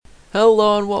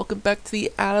Hello and welcome back to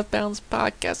the Out of Bounds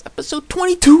podcast, episode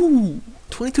 22.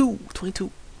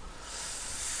 22.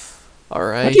 All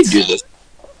Why do you do right. this?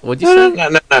 What'd you No, no, say? no,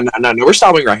 no, no, no, no, no. We're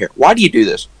stopping right here. Why do you do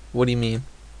this? What do you mean?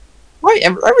 Why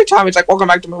every time it's like welcome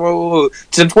back to my whoa, whoa, whoa.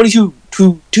 It's in 22,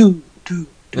 2, 2, 2,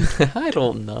 2. I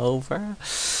don't know, bro.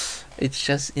 It's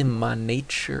just in my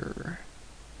nature.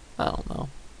 I don't know.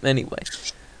 Anyway,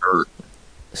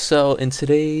 so in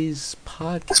today's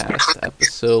podcast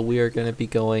episode, we are going to be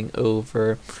going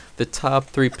over the top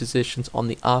three positions on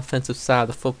the offensive side of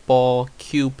the football: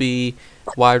 QB,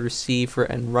 wide receiver,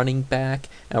 and running back.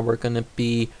 And we're going to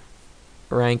be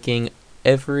ranking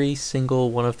every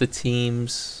single one of the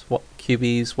teams,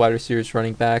 QBs, wide receivers,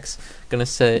 running backs. Gonna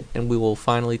set, and we will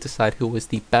finally decide who was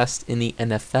the best in the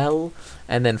NFL.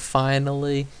 And then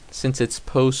finally, since it's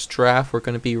post-draft, we're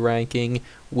gonna be ranking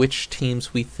which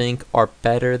teams we think are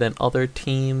better than other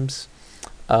teams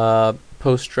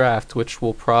post-draft, which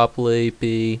will probably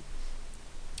be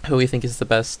who we think is the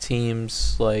best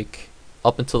teams like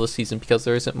up until the season, because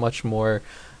there isn't much more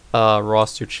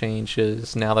roster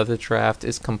changes now that the draft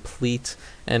is complete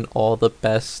and all the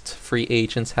best free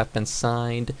agents have been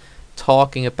signed.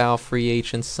 Talking about free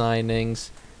agent signings,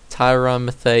 Tyrann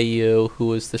Mathieu,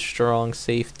 who is the strong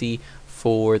safety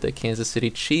for the Kansas City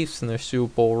Chiefs in their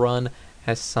Super Bowl run,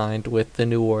 has signed with the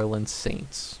New Orleans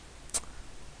Saints.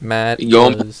 Matt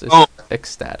was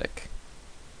ecstatic.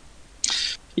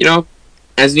 You know,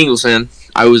 as an Eagles fan,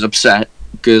 I was upset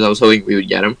because I was hoping we would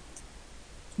get him.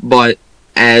 But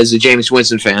as a Jameis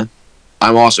Winston fan,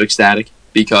 I'm also ecstatic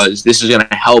because this is going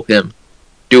to help him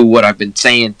do what I've been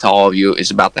saying to all of you is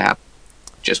about to happen.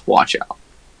 Just watch out.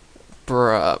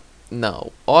 Bruh,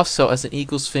 no. Also, as an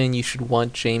Eagles fan, you should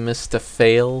want Jameis to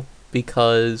fail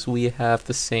because we have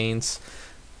the Saints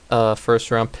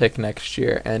first round pick next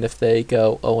year, and if they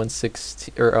go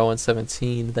 0-16 or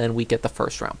 0-17, then we get the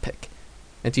first round pick.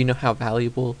 And do you know how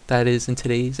valuable that is in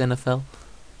today's NFL?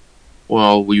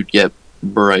 Well, we'd get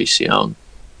Bryce Young.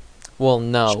 Well,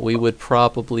 no, we would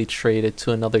probably trade it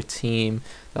to another team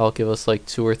that'll give us like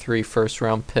 2 or 3 first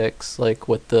round picks, like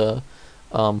what the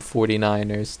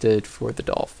 49ers did for the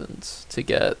Dolphins to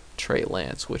get Trey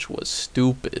Lance, which was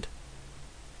stupid.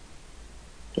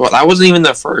 Well, that wasn't even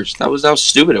the first. That was how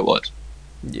stupid it was.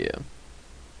 Yeah.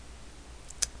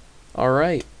 All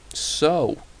right.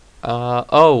 So,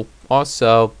 also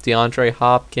DeAndre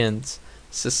Hopkins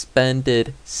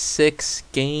suspended 6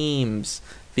 games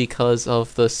because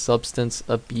of the substance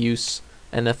abuse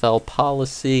NFL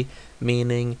policy,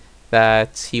 meaning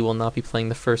that he will not be playing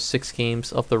the first 6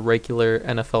 games of the regular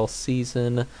NFL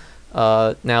season.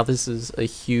 Now this is a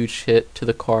huge hit to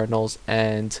the Cardinals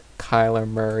and Kyler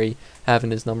Murray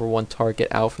having his number one target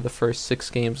out for the first 6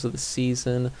 games of the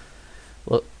season.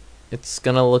 Look, it's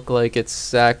gonna look like it's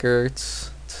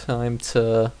Sackert's time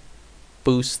to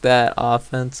boost that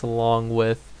offense along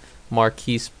with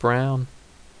Marquise Brown.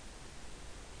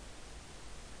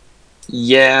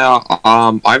 Yeah, I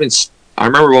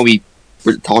remember when we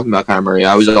were talking about Kyler Murray,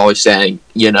 I was always saying,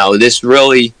 this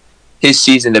really, his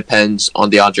season depends on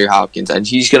DeAndre Hopkins, and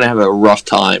he's going to have a rough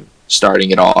time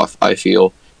starting it off, I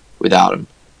feel, without him.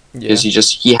 Yeah,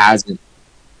 Because he hasn't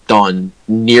done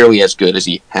nearly as good as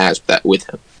he has with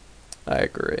him. I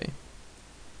agree.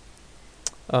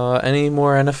 Any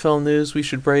more NFL news we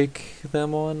should break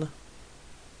them on?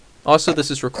 Also, this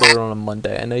is recorded on a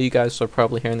Monday. I know you guys are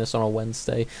probably hearing this on a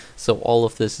Wednesday, so all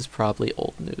of this is probably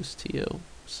old news to you.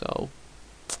 So,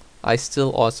 I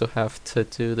still also have to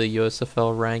do the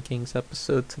USFL rankings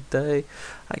episode today.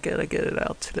 I gotta get it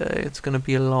out today. It's gonna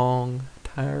be a long,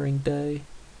 tiring day.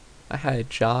 I had a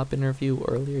job interview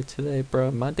earlier today,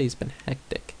 bro. My day's been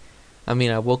hectic. I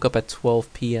mean, I woke up at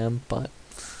 12 p.m., but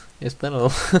it's been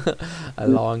a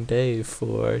long day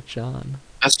for John.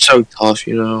 That's so tough,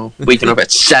 waking up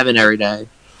at 7 every day.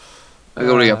 I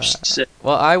go to up 6.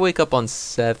 Well, I wake up on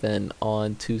 7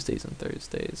 on Tuesdays and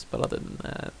Thursdays, but other than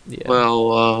that, yeah.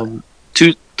 Well,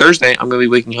 Thursday, I'm going to be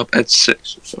waking up at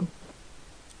 6. So,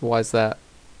 Why's that?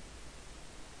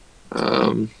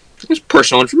 it's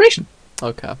personal information.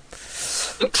 Okay.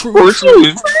 True.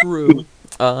 True.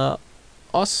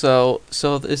 Also,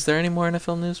 so is there any more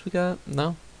NFL news we got?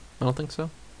 No? I don't think so.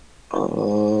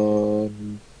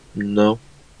 No.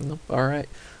 Nope. All right.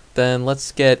 Then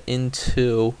let's get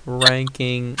into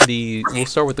ranking the. We'll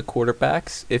start with the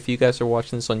quarterbacks. If you guys are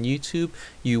watching this on YouTube,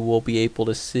 you will be able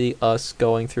to see us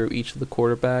going through each of the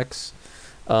quarterbacks,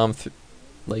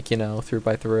 through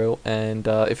by through. And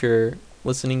if you're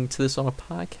listening to this on a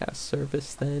podcast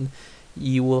service, then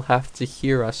you will have to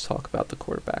hear us talk about the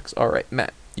quarterbacks. All right,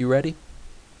 Matt, you ready?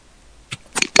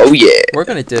 Oh, yeah. We're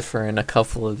gonna differ in a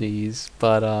couple of these,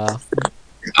 but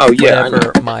Oh yeah,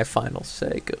 whatever my final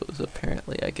say goes.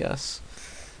 Apparently, I guess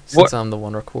since I'm the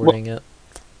one recording it.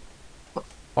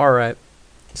 All right.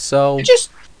 So I just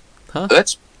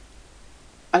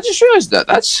realized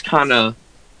that's kind of.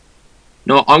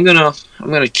 No, I'm gonna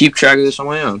keep track of this on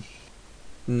my own.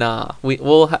 Nah,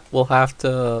 we'll have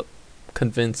to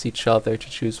convince each other to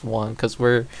choose one because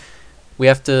we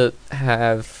have to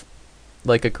have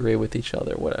like agree with each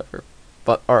other, whatever.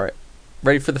 But all right,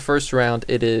 ready for the first round?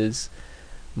 It is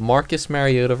Marcus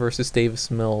Mariota versus Davis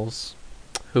Mills.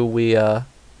 Who we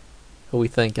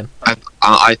thinking?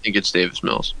 I think it's Davis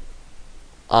Mills.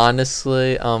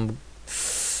 Honestly, I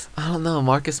don't know.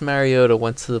 Marcus Mariota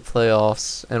went to the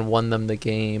playoffs and won them the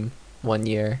game one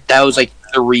year. That was like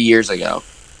 3 years ago.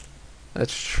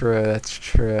 That's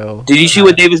true. Did you see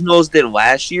what Davis Mills did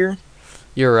last year?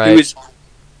 You're right.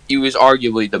 He was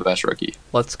arguably the best rookie.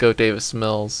 Let's go Davis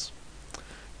Mills.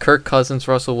 Kirk Cousins,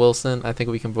 Russell Wilson. I think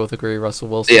we can both agree Russell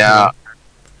Wilson. Yeah.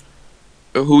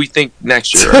 Who we think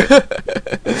next year, right?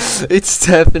 It's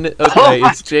definite. Okay,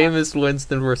 it's Jameis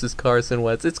Winston versus Carson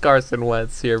Wentz. It's Carson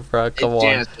Wentz here, bro. Come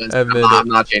on. I'm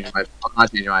not changing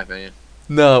my opinion.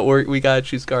 No, we gotta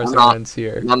choose Carson Wentz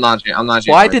here. I'm not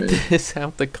changing Why did this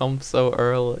have to come so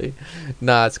early?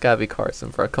 Nah, it's gotta be Carson,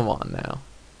 bro. Come on now.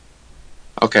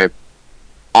 Okay.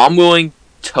 I'm willing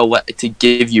to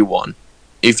give you one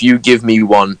if you give me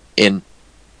one in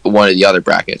one of the other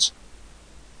brackets.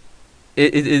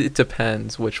 It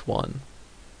depends which one.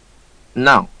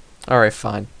 No. Alright,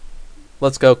 fine.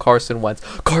 Let's go Carson Wentz.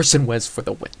 Carson Wentz for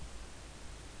the win.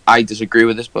 I disagree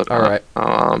with this, but alright.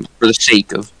 For the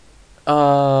sake of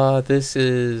this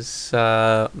is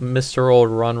Mr. Old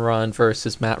Run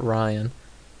versus Matt Ryan.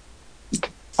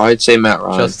 I'd say Matt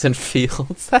Ryan. Justin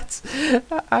Fields.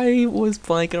 I was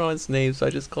blanking on his name, so I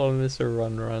just called him Mr.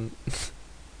 Run.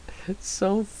 It's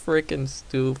so freaking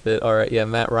stupid. Alright, yeah,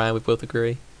 Matt Ryan, we both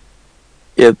agree.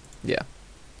 Yep. Yeah.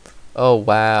 Oh,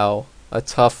 wow. A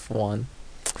tough one.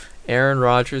 Aaron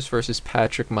Rodgers versus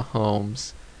Patrick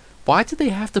Mahomes. Why did they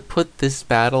have to put this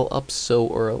battle up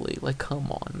so early? Like,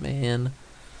 come on, man.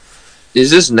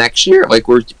 Is this next year? Like,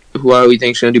 who do we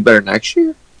think is going to do better next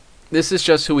year? This is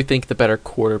just who we think the better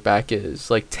quarterback is,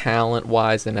 like,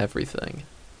 talent-wise and everything.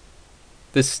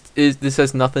 This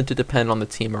has nothing to depend on the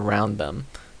team around them.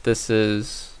 This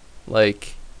is,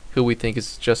 like, who we think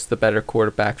is just the better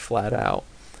quarterback flat out.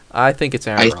 I think it's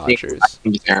Aaron Rodgers. I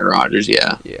think it's Aaron Rodgers,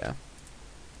 yeah. Yeah.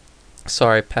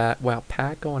 Sorry, Pat. Wow,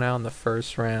 Pat going out in the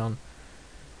first round.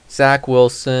 Zach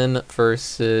Wilson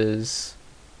versus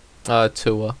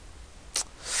Tua.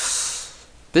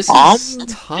 This is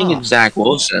tough. I'm thinking Zach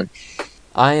Wilson.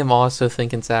 I am also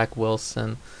thinking Zach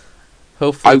Wilson.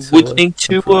 Hopefully, I would think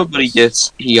Tua, but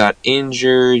he got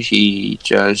injured. He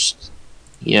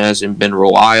hasn't been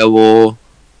reliable.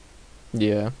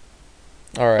 Yeah.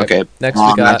 All right. Okay. Next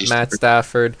we got Matt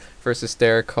Stafford versus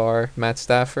Derek Carr. Matt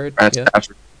Stafford.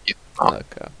 Stafford. Yeah.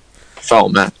 Okay. Follow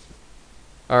Matt.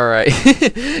 All right.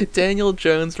 Daniel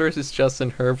Jones versus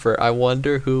Justin Herbert. I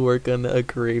wonder who we're gonna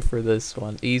agree for this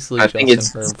one. Easily, Justin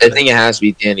Herbert. I think it has to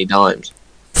be Danny Dimes.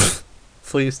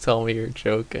 Please tell me you're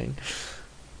joking.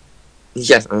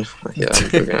 Yes.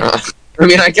 Yeah. I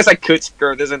mean, I guess I could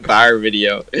screw this entire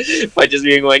video by just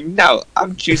being like, no,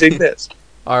 I'm choosing this.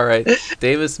 All right,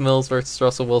 Davis Mills versus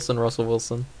Russell Wilson. Russell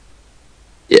Wilson.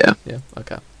 Yeah. Yeah.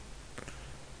 Okay.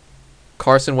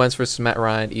 Carson Wentz versus Matt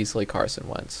Ryan. Easily Carson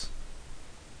Wentz.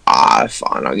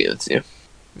 Fine. I'll give it to you.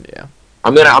 Yeah.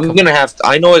 I'm gonna have to.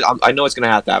 I know it's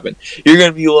gonna have to happen. You're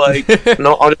gonna be like,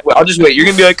 no, I'll just wait. You're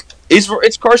gonna be like,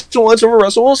 it's Carson Wentz over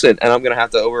Russell Wilson, and I'm gonna have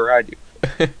to override you.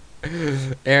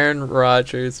 Aaron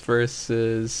Rodgers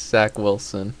versus Zach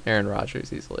Wilson. Aaron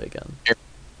Rodgers easily again.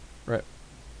 Right.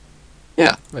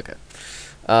 Yeah. Okay.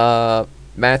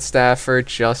 Matt Stafford,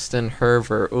 Justin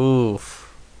Herbert. Oof.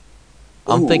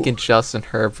 I'm thinking Justin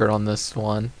Herbert on this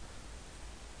one.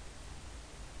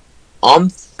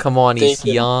 Come on, he's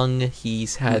young.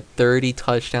 He's had 30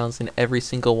 touchdowns in every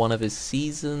single one of his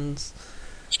seasons.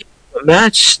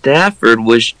 Matt Stafford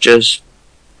was just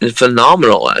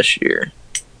phenomenal last year.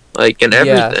 Like, in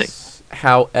everything. Yes.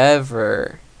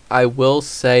 However, I will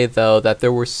say, though, that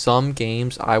there were some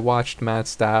games I watched Matt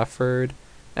Stafford,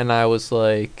 and I was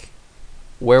like,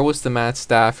 where was the Matt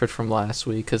Stafford from last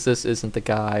week? Because this isn't the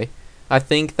guy. I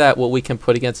think that what we can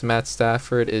put against Matt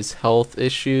Stafford is health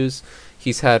issues.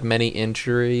 He's had many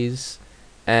injuries,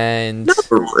 and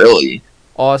not really.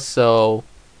 Also,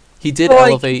 he did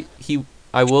elevate.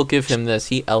 I will give him this.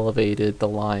 He elevated the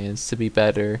Lions to be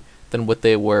better than what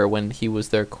they were when he was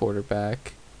their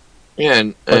quarterback. Yeah,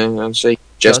 and I'm saying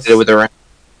just did it with the Rams.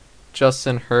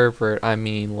 Justin Herbert. I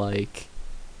mean, like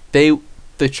they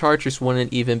the Chargers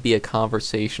wouldn't even be a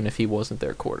conversation if he wasn't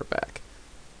their quarterback.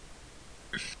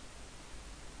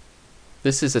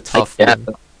 This is a tough one.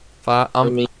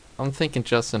 I'm thinking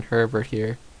Justin Herbert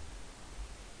here.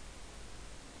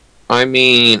 I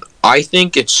mean, I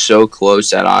think it's so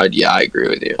close that I agree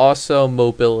with you. Also,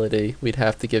 mobility. We'd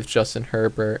have to give Justin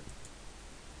Herbert.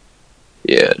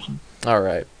 Yeah. All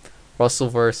right. Russell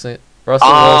Wilson versus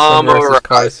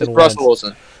Carson Wentz. Russell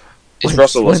Wilson. It's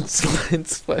Russell Wilson.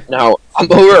 Wentz. No,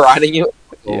 I'm overriding you.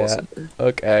 Yeah.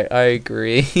 Okay, I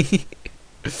agree.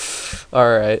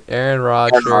 All right. Aaron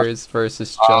Rodgers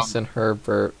versus Justin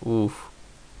Herbert. Oof.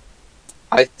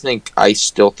 I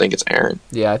still think it's Aaron.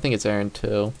 Yeah, I think it's Aaron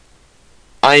too.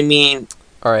 I mean,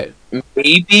 all right.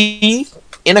 Maybe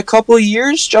in a couple of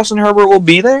years, Justin Herbert will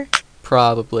be there.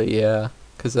 Probably, yeah.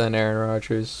 Because then Aaron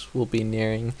Rodgers will be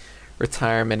nearing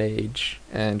retirement age,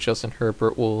 and Justin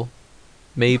Herbert will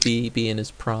maybe be in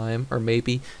his prime, or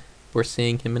maybe we're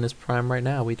seeing him in his prime right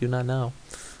now. We do not know.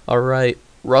 All right.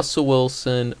 Russell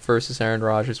Wilson versus Aaron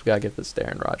Rodgers. We gotta give this to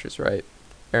Aaron Rodgers, right?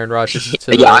 Aaron Rodgers is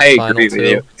to the final agree with two.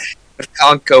 You. If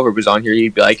Colin Cowherd was on here,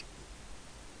 he'd be like,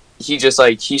 he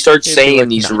starts saying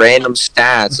these random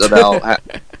stats about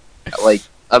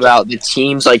about the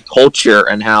team's culture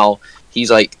and how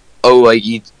he's it'd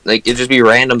just be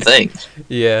random things.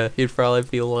 Yeah, he'd probably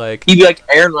be like,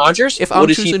 Aaron Rodgers. If I'm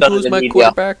choosing who's my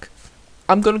quarterback,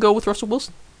 I'm gonna go with Russell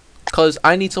Wilson because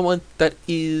I need someone that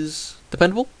is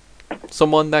dependable,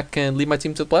 someone that can lead my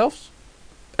team to the playoffs,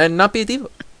 and not be a diva.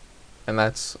 And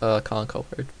that's Colin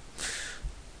Cowherd.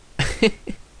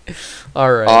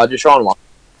 All right. Deshaun Watson.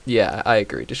 Yeah, I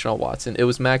agree. Deshaun Watson. It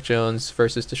was Mac Jones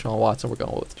versus Deshaun Watson. We're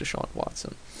going with Deshaun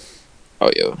Watson. Oh,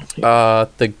 yeah.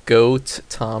 The GOAT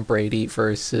Tom Brady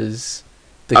versus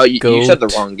the GOAT. You said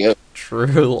the wrong GOAT.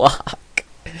 Drew Lock.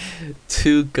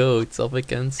 Two GOATs up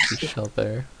against each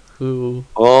other. Who?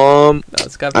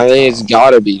 It's gotta be I think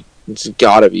it's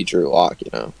gotta be Drew Lock.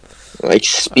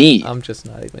 Speed. I'm just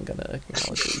not even gonna acknowledge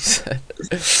what you said.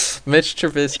 Mitch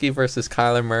Trubisky versus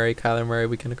Kyler Murray. Kyler Murray,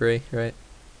 we can agree, right?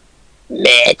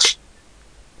 Mitch.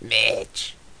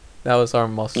 That was our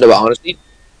most. No, but honestly,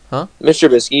 Mitch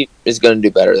Trubisky is gonna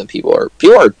do better than people are.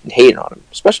 People are hating on him,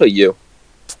 especially you.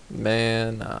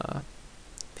 Man,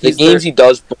 the games he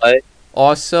does play.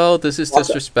 Also, this is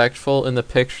disrespectful. In the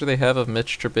picture they have of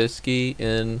Mitch Trubisky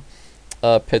in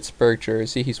Pittsburgh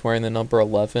jersey, he's wearing the number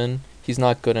 11. He's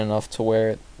not good enough to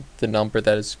wear the number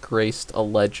that has graced a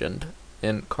legend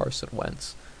in Carson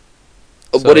Wentz.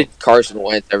 What did Carson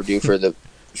Wentz ever do for the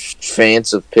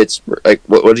fans of Pittsburgh?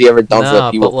 What has he ever done for the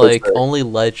people of Pittsburgh? Only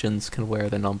legends can wear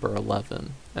the number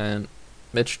 11, and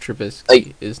Mitch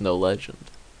Trubisky is no legend.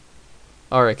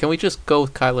 All right, can we just go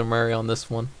with Kyler Murray on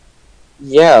this one?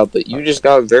 Yeah, but you just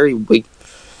got very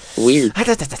weird.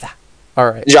 All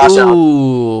right.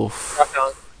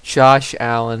 Josh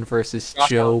Allen versus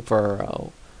Joe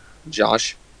Burrow.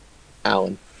 Josh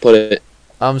Allen. Put it.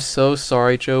 I'm so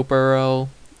sorry, Joe Burrow.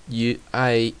 Him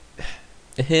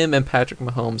and Patrick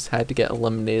Mahomes had to get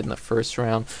eliminated in the first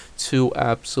round. Two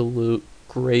absolute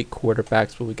great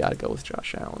quarterbacks, but we gotta go with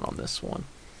Josh Allen on this one.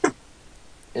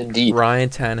 Indeed. Ryan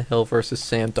Tannehill versus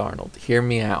Sam Darnold. Hear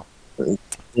me out.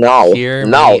 No. Hear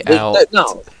me out.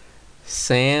 No.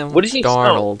 Sam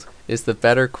Darnold is the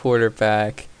better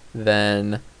quarterback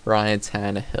than Ryan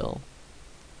Tannehill.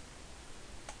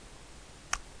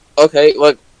 Okay,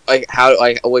 what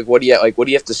do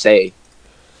you have to say?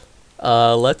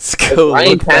 Let's go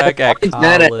look back at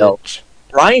college.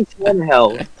 Ryan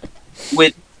Tannehill,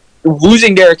 with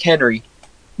losing Derrick Henry,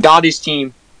 got his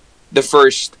team the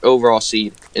first overall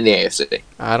seed in the AFC.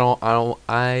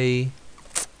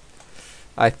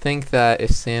 I think that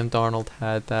if Sam Darnold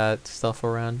had that stuff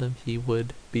around him, he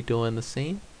would be doing the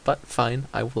same. But fine,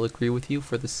 I will agree with you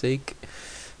for the sake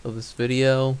of this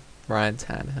video. Ryan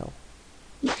Tannehill.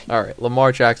 All right,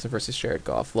 Lamar Jackson versus Jared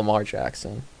Goff. Lamar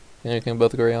Jackson. You can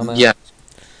both agree on that?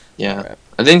 Yeah. Right.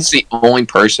 I think it's the only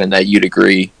person that you'd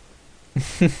agree.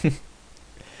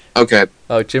 Okay.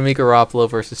 Oh, Jimmy Garoppolo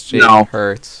versus Jalen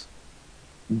Hurts.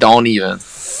 Don't even.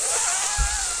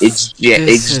 It's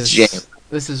Jim.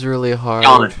 This is really hard.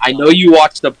 John, I know you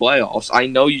watched the playoffs. I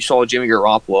know you saw Jimmy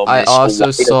Garoppolo. I also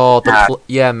saw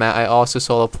Matt. I also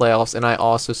saw the playoffs, and I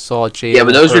also saw Jalen. Yeah,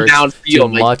 but those are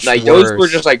downfield. Like those were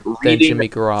just reading Jimmy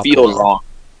Garoppolo. Field wrong.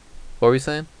 What were you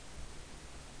saying?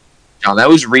 John, I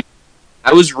was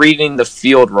reading the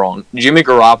field wrong. Jimmy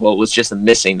Garoppolo was just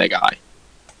missing the guy.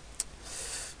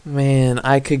 Man,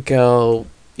 I could go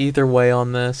either way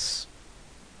on this.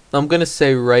 I'm gonna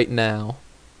say right now.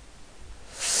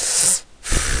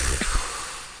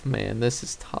 Man, this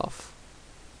is tough.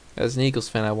 As an Eagles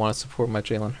fan, I want to support my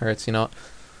Jalen Hurts.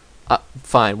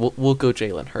 Fine, we'll go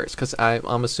Jalen Hurts because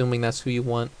I'm assuming that's who you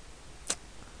want.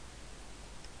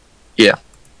 Yeah.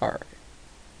 All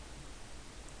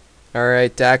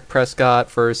right. Dak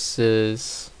Prescott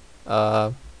versus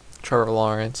Trevor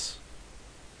Lawrence.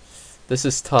 This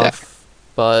is tough,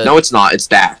 but no, it's not. It's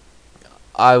Dak.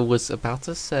 I was about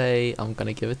to say I'm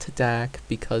gonna give it to Dak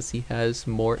because he has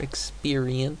more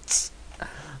experience.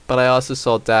 But I also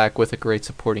saw Dak with a great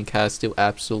supporting cast do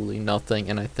absolutely nothing,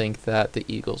 and I think that the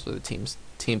Eagles are the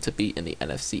team to beat in the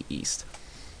NFC East.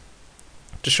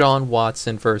 Deshaun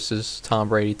Watson versus Tom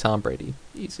Brady. Tom Brady,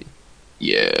 easy.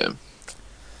 Yeah.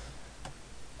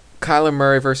 Kyler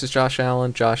Murray versus Josh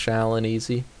Allen. Josh Allen,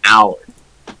 easy. Allen,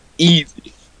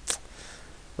 easy.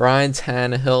 Ryan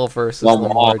Tannehill versus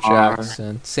Lamar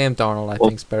Jackson. Sam Darnold, I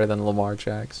think, is better than Lamar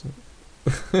Jackson.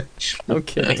 I'm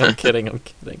kidding.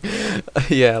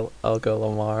 Yeah, I'll go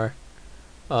Lamar.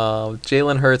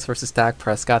 Jalen Hurts versus Dak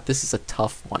Prescott. This is a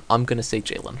tough one. I'm going to say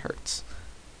Jalen Hurts.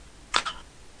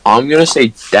 I'm going to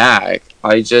say Dak.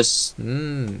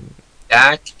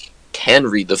 Dak can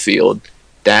read the field.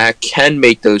 Dak can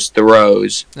make those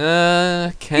throws.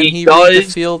 Can he read the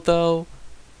field, though?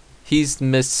 He's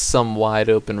missed some wide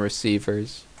open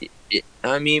receivers.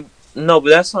 I mean, no, but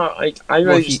that's not... I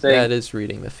really just think... That is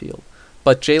reading the field.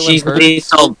 But Jalen Hurts... He's made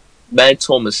some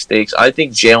mental mistakes. I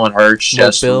think Jalen Hurts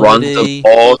just runs the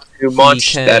ball too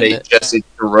much that it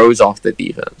throws off the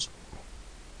defense.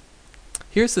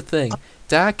 Here's the thing.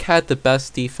 Dak had the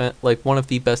best defense, like one of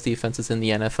the best defenses in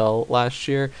the NFL last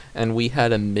year, and we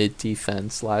had a mid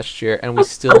defense last year, and we both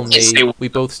still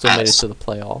made it to the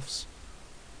playoffs.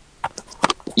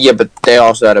 Yeah, but they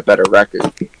also had a better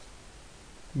record.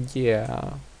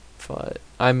 Yeah, but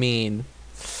I mean,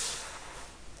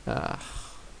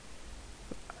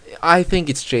 I think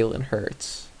it's Jalen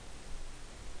Hurts.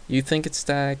 You think it's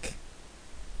Dak?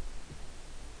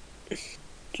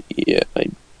 Yeah,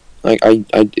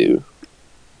 I do.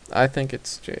 I think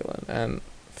it's Jalen, and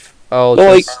I'll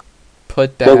just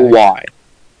put Dak. But why?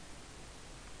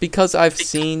 Because I've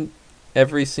seen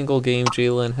every single game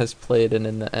Jalen has played in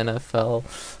the NFL.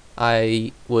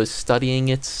 I was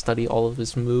study all of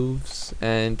his moves,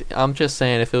 and I'm just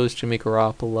saying if it was Jimmy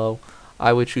Garoppolo,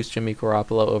 I would choose Jimmy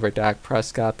Garoppolo over Dak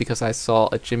Prescott because I saw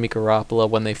a Jimmy Garoppolo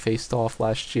when they faced off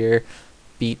last year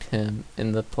beat him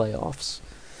in the playoffs.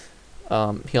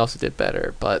 He also did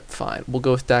better, but fine. We'll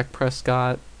go with Dak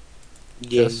Prescott.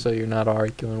 Yeah. Just so you're not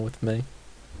arguing with me.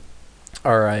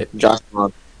 All right.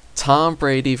 Tom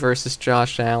Brady versus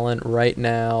Josh Allen. Right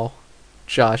now,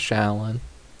 Josh Allen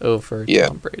over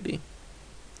Tom Brady.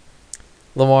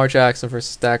 Lamar Jackson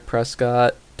versus Dak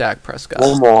Prescott. Dak Prescott.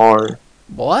 Lamar.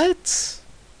 What?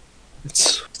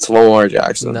 It's Lamar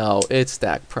Jackson. No, it's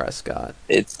Dak Prescott.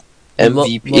 It's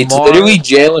MVP. It's literally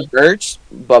Jalen Hurts,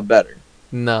 but better.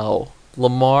 No.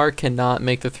 Lamar cannot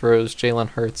make the throws Jalen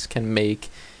Hurts can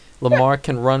make. Lamar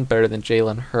can run better than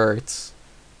Jalen Hurts,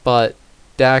 but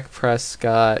Dak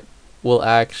Prescott will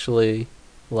actually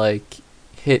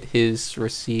hit his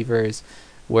receivers,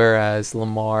 whereas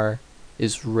Lamar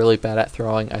is really bad at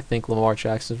throwing. I think Lamar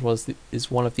Jackson is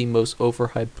one of the most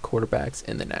overhyped quarterbacks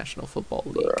in the National Football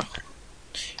League.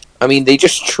 I mean, they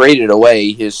just traded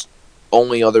away his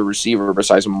only other receiver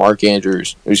besides Mark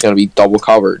Andrews, who's going to be double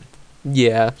covered.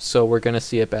 Yeah, so we're going to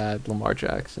see a bad Lamar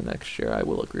Jackson next year. I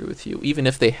will agree with you. Even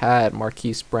if they had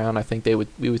Marquise Brown, I think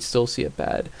we would still see a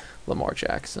bad Lamar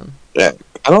Jackson. Yeah,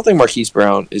 I don't think Marquise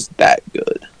Brown is that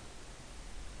good.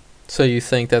 So you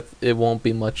think that it won't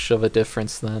be much of a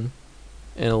difference then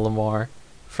in a Lamar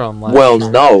from last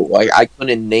year? No. I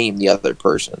couldn't name the other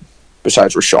person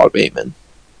besides Rashad Bateman.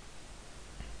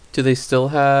 Do they still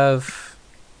have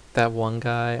that one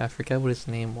guy? I forget what his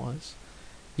name was.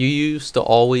 You used to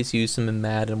always use him in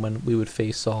Madden when we would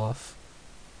face off.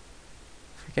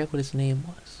 I forget what his name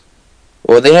was.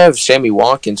 Well, they have Sammy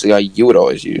Watkins, the guy you would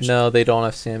always use. No, they don't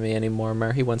have Sammy anymore.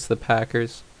 Remember, he went to the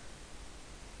Packers.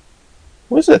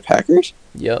 What is it, Packers?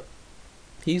 Yep.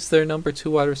 He's their number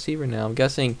 2 wide receiver now. I'm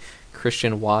guessing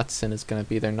Christian Watson is going to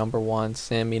be their number 1,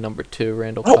 Sammy number 2,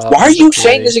 Randall Cobb. Why are you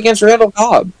saying this against Randall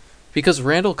Cobb? Because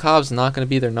Randall Cobb's not going to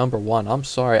be their number 1. I'm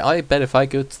sorry. I bet if I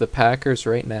go to the Packers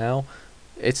right now,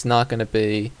 it's not going to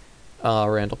be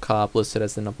Randall Cobb listed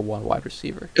as the number 1 wide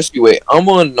receiver. Just you wait. I'm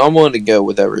willing to go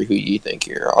with who you think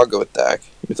here. I'll go with Dak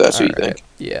if that's who you think.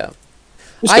 Yeah.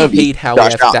 I hate how we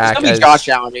have Dak. It's going to be Josh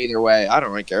Allen either way. I don't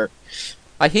really care.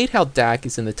 I hate how Dak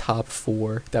is in the top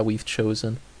 4 that we've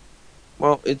chosen.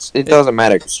 Well, it doesn't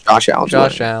matter because Josh Allen.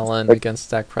 Josh Allen against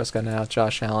Dak Prescott now.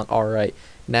 Josh Allen. All right.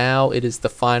 Now it is the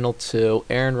final 2.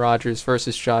 Aaron Rodgers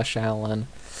versus Josh Allen.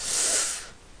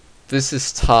 This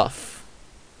is tough.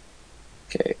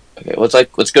 Okay.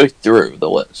 Let's go through the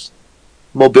list.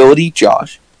 Mobility,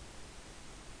 Josh.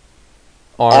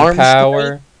 Arm power,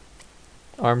 strength?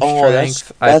 arm Oh,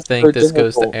 strength. I that's so think this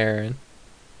goes to difficult. Aaron.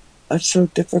 That's so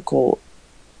difficult.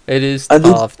 It is And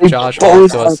tough. they Josh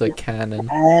both also have has a cannon.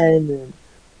 cannon.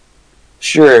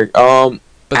 Sure. But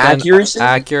then Accuracy.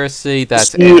 accuracy,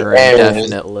 that's See, Aaron,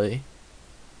 definitely.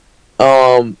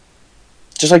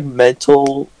 Just like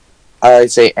mental,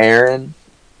 I'd say Aaron.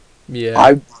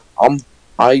 Yeah.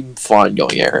 I'm fine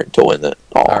going Aaron to win it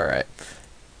all. Alright.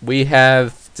 We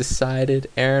have decided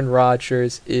Aaron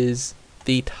Rodgers is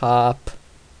the top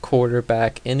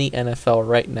quarterback in the NFL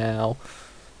right now.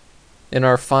 In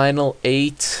our final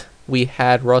 8, we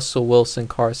had Russell Wilson,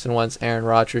 Carson Wentz, Aaron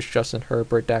Rodgers, Justin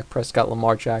Herbert, Dak Prescott,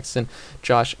 Lamar Jackson,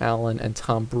 Josh Allen, and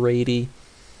Tom Brady.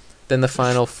 Then the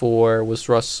final 4 was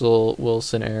Russell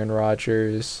Wilson, Aaron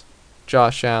Rodgers,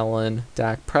 Josh Allen,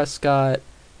 Dak Prescott.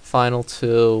 Final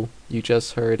 2, you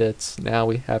just heard it. Now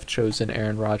we have chosen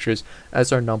Aaron Rodgers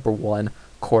as our number 1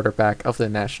 quarterback of the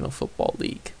National Football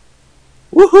League.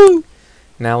 Woohoo!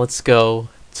 Now let's go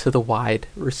to the wide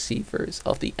receivers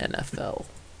of the NFL.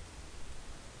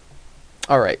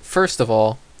 Alright, first of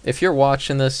all, if you're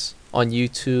watching this on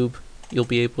YouTube, you'll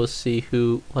be able to see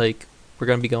who, we're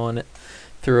going to be going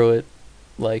through it,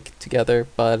 together.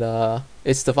 But,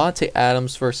 it's Davante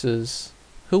Adams versus,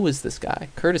 who is this guy?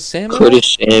 Curtis Samuel?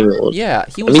 Curtis Samuel. Yeah,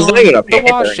 he was on the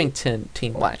Washington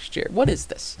team last year. What is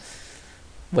this?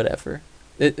 Whatever.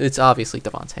 It's obviously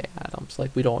Davante Adams.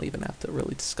 We don't even have to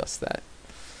really discuss that.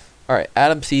 All right,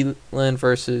 Adam Thielen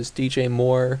versus DJ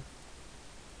Moore.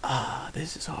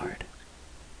 This is hard.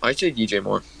 I'd say DJ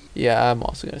Moore. Yeah, I'm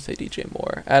also going to say DJ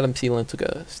Moore. Adam Thielen took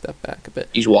a step back a bit.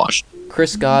 He's washed.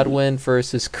 Chris Godwin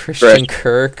versus Christian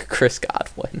Kirk. Chris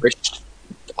Godwin.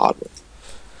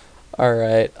 All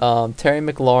right, Terry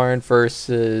McLaurin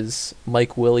versus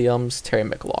Mike Williams. Terry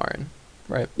McLaurin,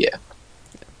 right? Yeah.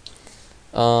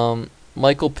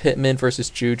 Michael Pittman versus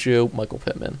Juju. Michael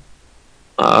Pittman.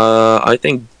 I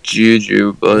think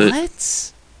Juju, but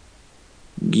what?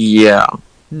 Yeah.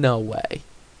 No way.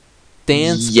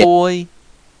 Dance boy.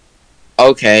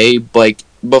 Okay,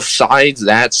 besides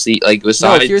that,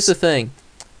 No, here's the thing.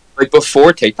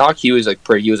 Before TikTok, he was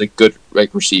he was a good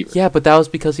receiver. Yeah, but that was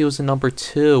because he was a number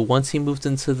 2. Once he moved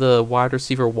into the wide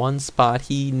receiver 1 spot,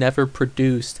 he never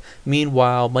produced.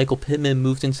 Meanwhile, Michael Pittman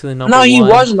moved into the number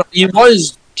 1. No,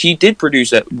 he did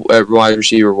produce at wide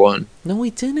receiver 1. No,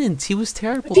 he didn't. He was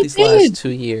terrible last 2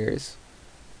 years.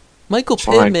 Michael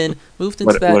Pittman moved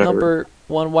into that number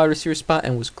 1 wide receiver spot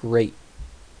and was great.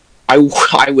 I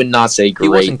would not say great. He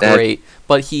wasn't great,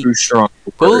 but he strong.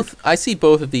 I see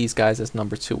both of these guys as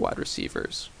number 2 wide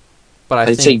receivers. But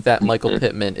I think that Michael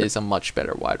Pittman is a much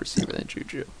better wide receiver than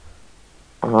Juju.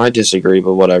 I disagree,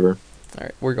 but whatever. All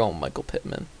right, we're going Michael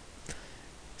Pittman.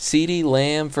 CeeDee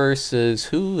Lamb versus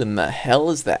who in the hell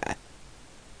is that?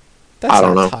 I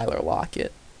don't know. Tyler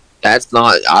Lockett. That's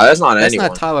not anyone. That's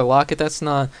not Tyler Lockett. That's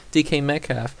not DK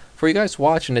Metcalf. For you guys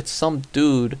watching, it's some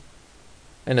dude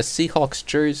in a Seahawks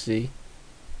jersey.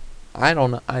 I don't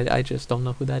know. I just don't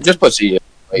know who that is. Just put CeeDee.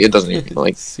 It doesn't even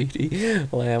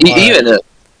CeeDee Lamb. Even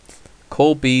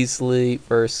Cole Beasley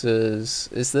versus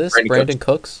Brandon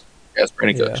Cooks? Yes,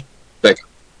 Brandon Cooks.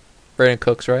 Brandon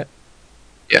Cooks, right?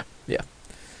 Yeah. Yeah.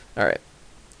 All right.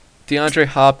 DeAndre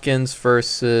Hopkins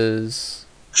versus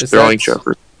Sterling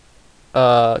Shepard.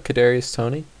 Kadarius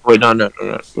Toney. Wait, no.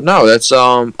 That's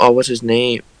what's his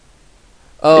name?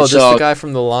 Oh, this the guy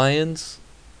from the Lions.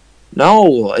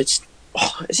 No, is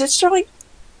it Sterling?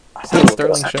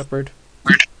 Sterling Shepard.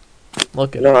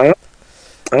 Look at it.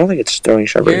 I don't think it's Sterling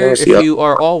Shepard. If you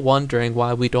are all wondering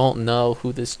why we don't know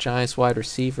who this Giants wide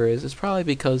receiver is, it's probably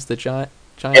because the Giants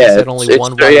had only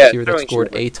one wide receiver that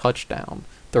scored a touchdown.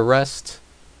 The rest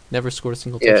never scored a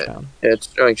single touchdown. Yeah, it's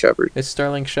Sterling Shepard. It's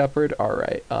Sterling Shepard? All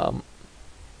right.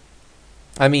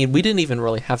 I mean, we didn't even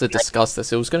really have to discuss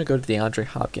this. It was going to go to DeAndre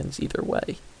Hopkins either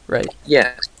way, right?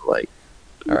 Yeah,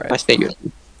 all right. I think it's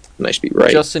nice to be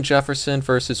right. Justin Jefferson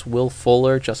versus Will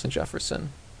Fuller. Justin Jefferson,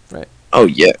 right? Oh,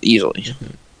 yeah, easily.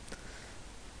 Mm-hmm.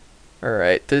 All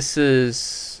right. This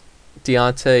is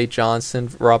Deontay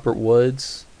Johnson, Robert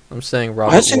Woods. I'm saying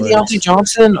Robert Woods. I say Deontay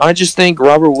Johnson. I just think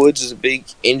Robert Woods is a big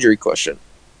injury question.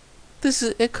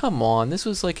 Come on. This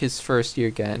was his first year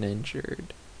getting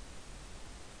injured.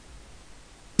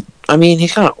 I mean,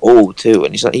 he's kind of old too,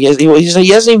 and he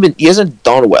hasn't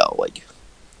done well.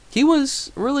 He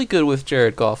was really good with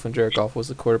Jared Goff when Jared Goff was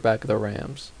the quarterback of the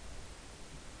Rams.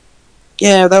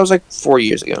 Yeah, that was 4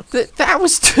 years ago. That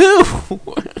was 2.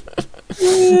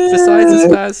 Besides his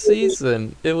past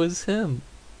season, it was him.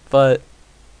 But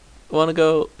want to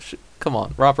go? Come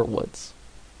on, Robert Woods.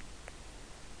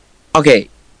 Okay,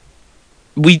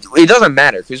 It doesn't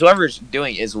matter because whoever's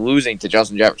doing it is losing to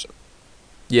Justin Jefferson.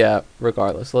 Yeah,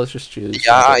 regardless. Let's just choose.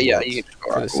 Yeah, you can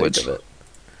for the sake of it.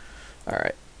 All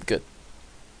right, good.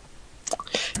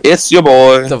 It's your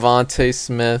boy Devontae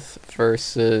Smith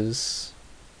versus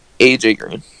AJ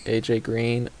Green. AJ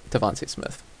Green. Devontae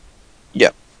Smith.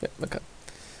 Yep. Yep. Okay.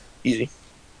 Easy.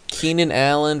 Keenan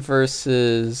Allen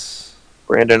versus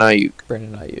Brandon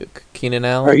Ayuk. Keenan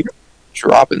Allen. Are you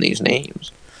dropping these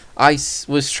names? I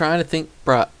was trying to think,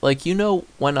 bruh. Like, you know,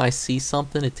 when I see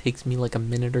something, it takes me like a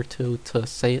minute or two to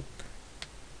say it.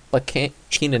 Like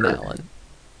Keenan Allen,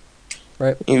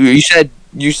 right? You said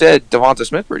Devonta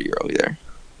Smith pretty early there.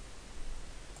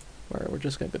 All right, we're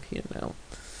just gonna go Keenan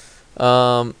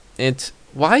Allen. And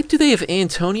why do they have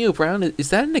Antonio Brown? Is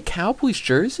that in a Cowboys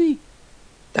jersey?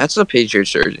 That's a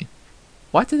Patriots jersey.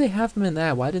 Why did they have him in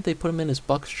that? Why did they put him in his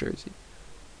Bucks jersey?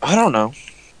 I don't know.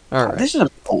 All right. This is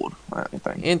old, I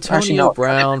think. Antonio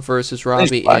Brown versus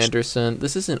Robbie Anderson.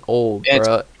 This isn't old,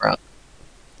 bro.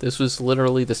 This was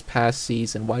literally this past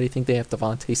season. Why do you think they have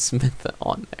Devontae Smith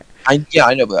on there?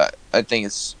 I know, but I think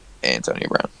it's Antonio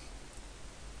Brown.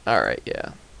 All right,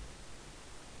 yeah.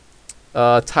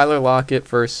 Tyler Lockett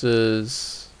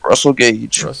versus Russell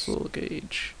Gage.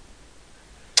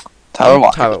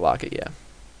 Tyler Lockett, yeah.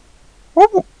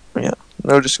 Yeah,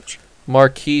 no discussion.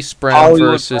 Marquise Brown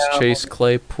versus Chase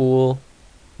Claypool.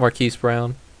 Marquise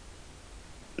Brown.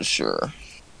 Sure.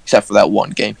 Except for that one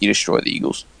game. He destroyed the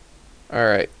Eagles. All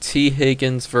right. T.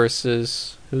 Higgins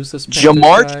versus... Who's this?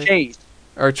 Jamar Chase.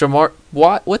 Or Jamar...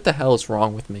 What the hell is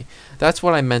wrong with me? That's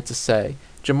what I meant to say.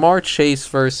 Jamar Chase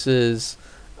versus...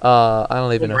 I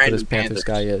don't even know who this Panthers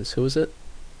guy is. Who is it?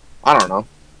 I don't know.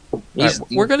 Right,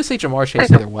 we're going to say Jamar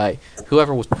Chase either way.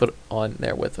 Whoever was put on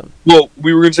there with him. Well,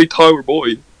 we were going to say Tyler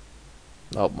Boyd.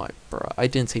 Oh my bro! I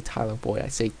didn't say Tyler Boyd. I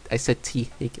said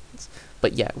T. Higgins.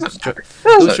 But yeah, it was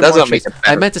Jamar Chase.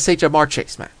 I meant to say Jamar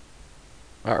Chase, man.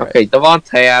 All right. Okay,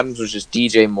 Devontae Adams was just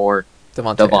DJ Moore.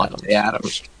 Devontae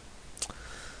Adams.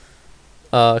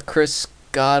 Chris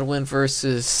Godwin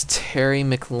versus Terry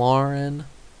McLaurin.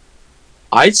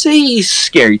 I'd say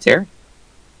Scary Terry.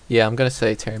 Yeah, I'm gonna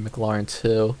say Terry McLaurin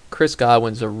too. Chris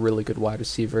Godwin's a really good wide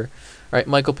receiver. All right,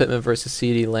 Michael Pittman versus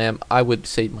CeeDee Lamb. I would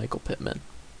say Michael Pittman.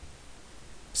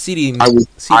 CeeDee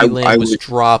Lamb was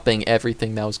dropping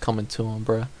everything that was coming to him,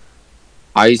 bro.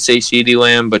 I'd say CeeDee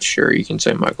Lamb, but sure, you can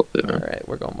say Michael Pittman. All right,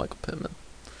 we're going Michael Pittman.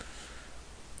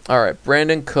 All right,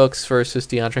 Brandon Cooks versus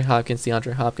DeAndre Hopkins.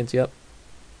 DeAndre Hopkins, yep.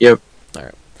 Yep. All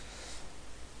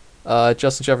right.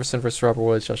 Justin Jefferson versus Robert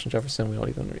Woods. Justin Jefferson, we don't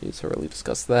even need to really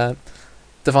discuss that.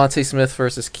 Devontae Smith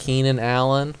versus Keenan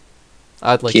Allen.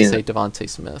 I'd like to say Devontae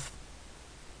Smith.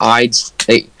 I'd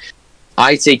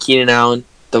say Keenan Allen.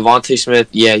 Devontae Smith,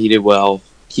 yeah, he did well.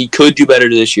 He could do better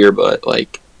this year, but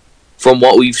like from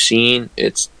what we've seen,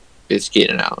 it's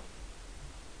Keenan Allen.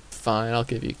 Fine, I'll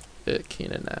give you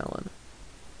Keenan Allen.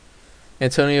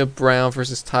 Antonio Brown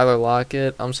versus Tyler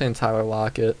Lockett. I'm saying Tyler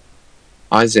Lockett.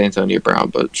 I'd say Antonio Brown,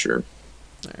 but sure.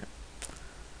 All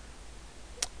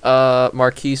right.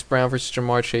 Marquise Brown versus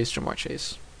Jamar Chase. Jamar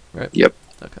Chase, right? Yep.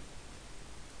 Okay.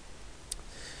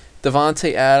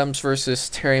 Devontae Adams versus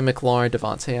Terry McLaurin.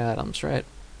 Devontae Adams, right?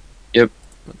 Yep.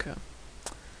 Okay.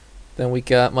 Then we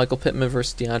got Michael Pittman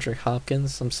versus DeAndre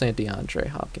Hopkins. I'm saying DeAndre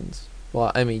Hopkins.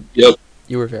 Well, I mean, yep.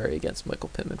 You were very against Michael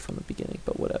Pittman from the beginning,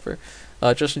 but whatever.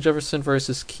 Justin Jefferson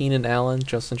versus Keenan Allen.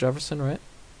 Justin Jefferson, right?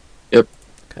 Yep.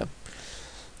 Okay.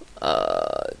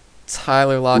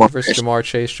 Tyler Lockett versus Jamar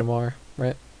Chase. Jamar,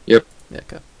 right? Yep. Yeah,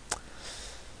 okay.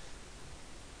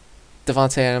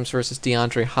 Devontae Adams versus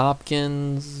DeAndre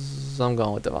Hopkins. I'm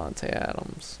going with Devontae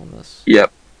Adams on this.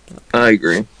 Yep. Okay. I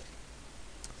agree.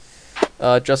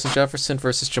 Justin Jefferson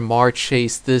versus Jamar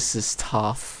Chase. This is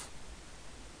tough.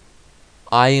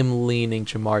 I am leaning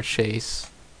Jamar Chase.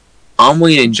 I'm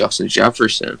leaning Justin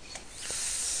Jefferson.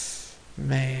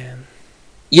 Man.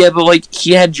 Yeah, but like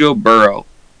he had Joe Burrow,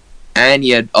 and he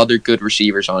had other good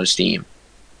receivers on his team,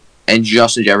 and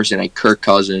Justin Jefferson had Kirk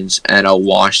Cousins and a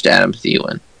washed Adam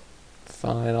Thielen.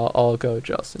 Fine, I'll go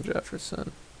Justin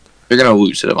Jefferson. They're gonna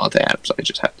lose to Devontae Adams. I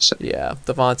just have to say. Yeah,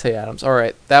 Devontae Adams. All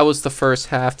right, that was the first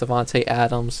half. Devontae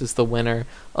Adams is the winner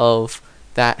of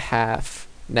that half.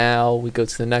 Now we go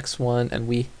to the next one, and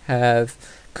we have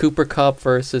Cooper Kupp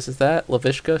versus, is that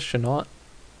Laviska Shenault?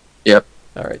 Yep.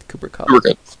 All right, Cooper Kupp.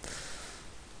 Cooper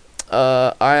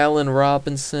Kupp. Allen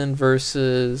Robinson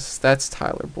versus, that's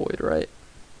Tyler Boyd, right?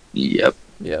 Yep.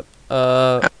 Yep.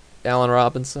 Allen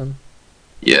Robinson.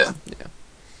 Yeah. Yeah.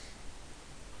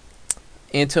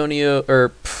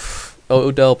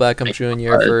 Odell Beckham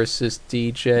Jr. versus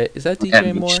DJ. Is that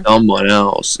DJ Moore? Someone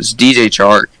else. It's DJ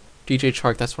Chark. DJ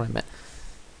Chark, that's what I meant.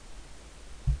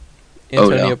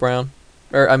 Antonio Odell. Brown.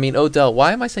 Or, I mean, Odell.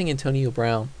 Why am I saying Antonio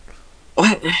Brown?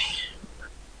 What?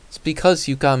 It's because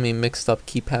you got me mixed up.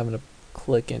 Keep having to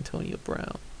click Antonio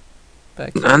Brown.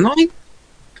 Back here. I'm not.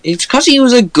 It's because he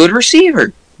was a good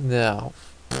receiver. No.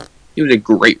 He was a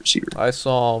great receiver. I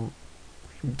saw him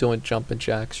doing jumping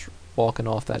jacks walking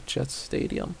off that Jets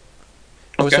stadium.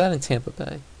 Or was that in Tampa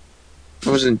Bay?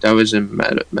 That was in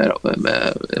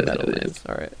Meadowlands.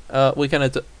 All right. We kind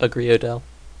of agree, Odell.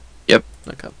 Yep.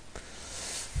 Okay.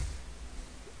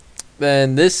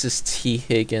 Then this is T.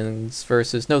 Higgins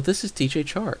versus this is DJ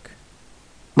Chark.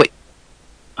 Wait,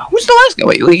 who's the last guy?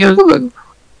 Wait.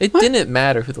 It didn't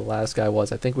matter who the last guy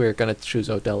was. I think we were gonna choose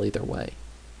Odell either way.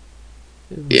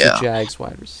 It was the Jags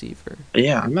wide receiver.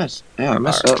 Yeah, I messed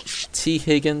up. T.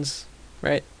 Higgins,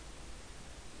 right?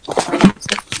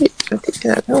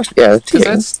 Yeah, because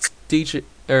that's DJ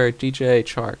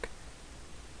Chark.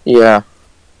 Yeah.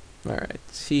 All right,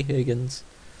 T. Higgins.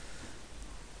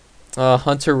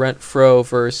 Hunter Renfrow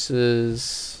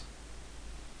versus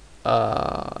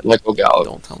Michael Gallup.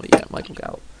 Don't tell me. Yeah, Michael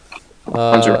Gallup.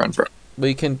 Hunter Renfrow.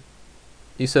 We can.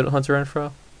 You said Hunter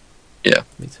Renfrow? Yeah.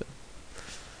 Me too.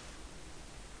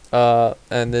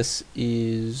 And this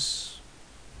is.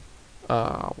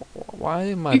 Why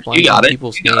am I blanking on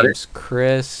people's names?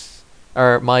 Chris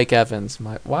or Mike Evans.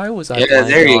 Why was I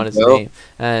blanking on his name?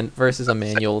 And versus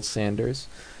Emmanuel Sanders.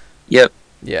 Yep.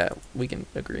 Yeah, we can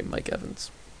agree. Mike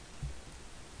Evans.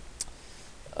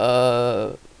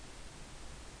 Who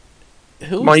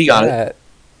is that?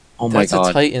 Oh my god. That's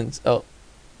a Titans. Oh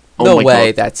no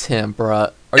way, that's him,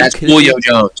 bruh. That's Julio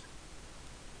Jones.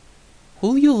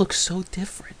 Julio looks so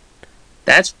different.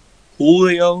 That's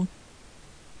Julio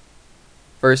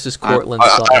versus Cortland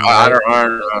Sutton. I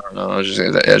don't know. I was just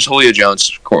saying that. It's Julio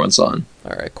Jones, Cortland Sutton.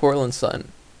 All right, Cortland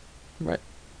Sutton. Right.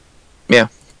 Yeah.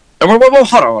 Hold on. Wait. Whoa.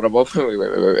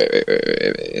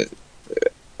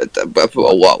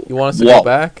 You want us to go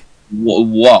back?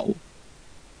 Whoa.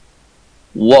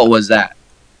 What was that?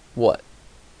 What?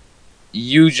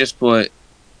 You just put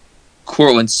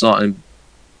Cortland Sutton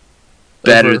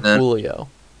better than Julio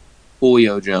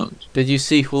Jones. Did you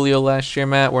see Julio last year,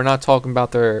 Matt? We're not talking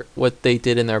about what they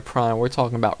did in their prime. We're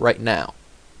talking about right now.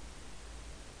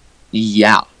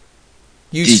 Yeah.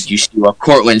 Did you see what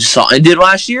Cortland Sutton did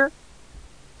last year?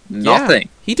 Nothing.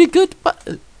 Yeah, he did good,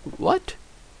 but what?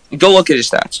 Go look at his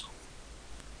stats.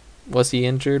 Was he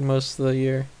injured most of the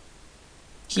year?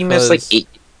 He missed like 8.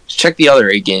 Check the other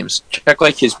 8 games. Check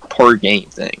like his per game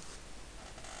thing.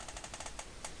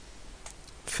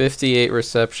 58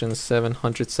 receptions,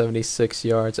 776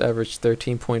 yards, averaged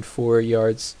 13.4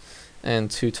 yards,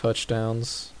 and 2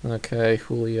 touchdowns. Okay,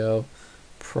 Julio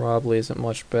probably isn't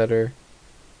much better.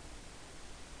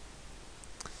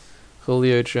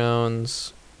 Julio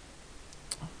Jones.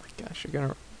 Oh my gosh, you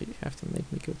have to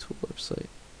make me go to a website.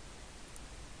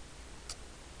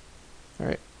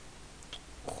 Alright.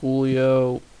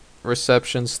 Julio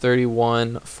receptions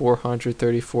 31,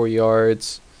 434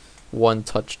 yards, 1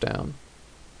 touchdown.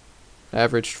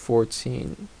 Averaged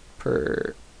 14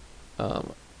 per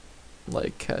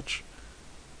catch.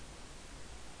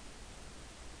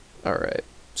 Alright.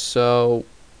 So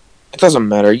it doesn't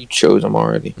matter, you chose him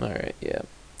already. Alright, yeah.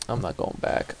 I'm not going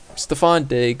back. Stephon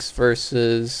Diggs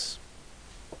versus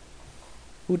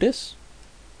who this?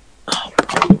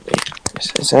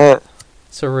 Is that?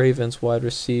 It's a Ravens wide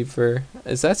receiver.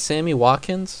 Is that Sammy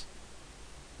Watkins?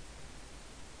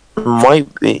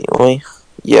 Might be.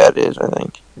 Yeah, it is, I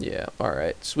think. Yeah,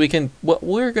 alright. So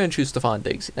we're going to choose Stephon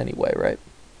Diggs anyway, right?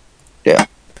 Yeah.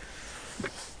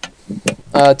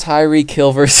 Tyreek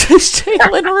Hill versus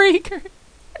Jalen Reagor.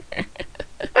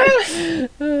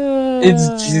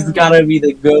 She's gotta be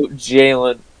the GOAT,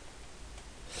 Jalen.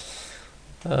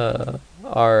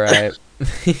 Alright.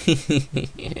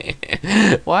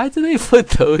 Why do they put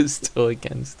those two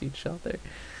against each other?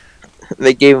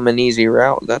 They gave him an easy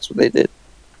route. That's what they did.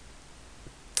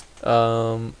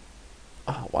 Why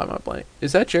am I blank?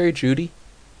 Is that Jerry Jeudy?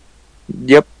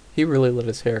 Yep. He really let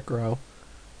his hair grow.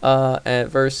 And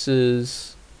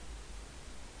versus...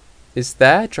 Is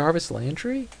that Jarvis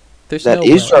Landry? That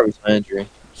is Jarvis Landry.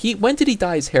 When did he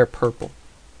dye his hair purple?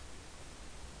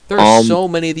 There are so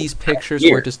many of these pictures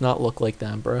where it does not look like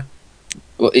them, bruh.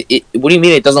 Well, what do you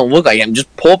mean it doesn't look like him?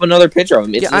 Just pull up another picture of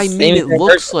him. It's it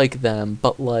looks like them,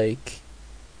 but like...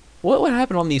 What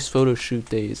happened on these photo shoot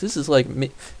days? This is like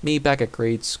me back at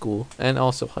grade school and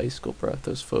also high school, bro.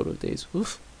 Those photo days.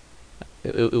 Oof.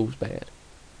 It was bad.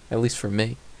 At least for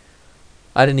me.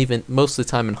 I didn't even... Most of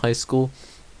the time in high school,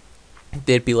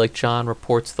 they'd be like, John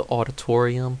reports the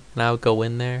auditorium, and I would go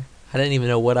in there. I didn't even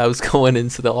know what I was going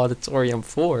into the auditorium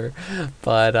for.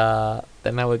 But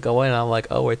then I would go in and I'm like,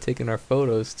 oh, we're taking our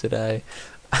photos today.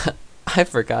 I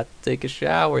forgot to take a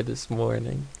shower this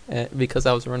morning because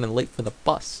I was running late for the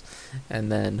bus.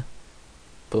 And then,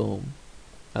 boom,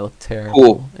 I looked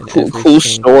terrible. Cool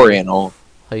story and all.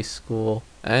 High school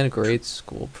and grade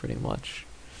school, pretty much.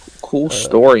 Cool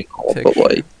story and all,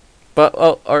 picture.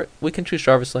 But we can choose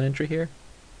Jarvis Landry here.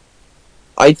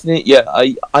 I think,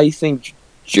 I think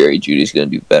Jerry Jeudy's going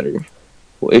to do better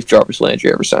if Jarvis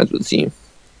Landry ever signs with the team.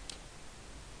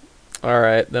 All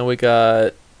right, then we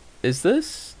got. Is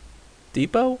this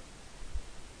Debo?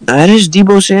 That is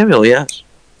Debo Samuel, yes.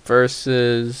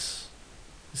 Versus.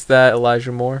 Is that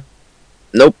Elijah Moore?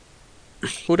 Nope.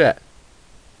 Who that?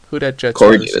 Who that Jets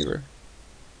Corey receiver?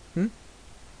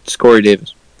 It's Corey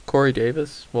Davis. Corey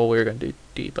Davis? Well, we're going to do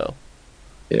Debo.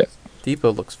 Yeah.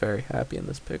 Debo looks very happy in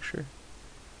this picture.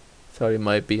 Thought he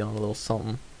might be on a little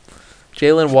something.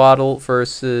 Jalen Waddle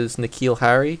versus N'Keal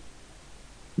Harry?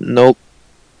 Nope.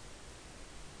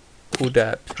 Who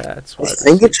dat Pats? I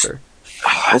think it's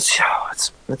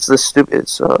the stupid.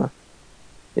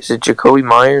 Is it Jacoby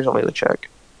Myers? Let me check.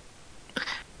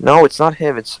 No, it's not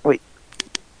him.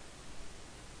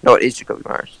 No, it is Jacoby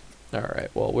Myers. All right.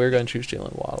 Well, we're gonna choose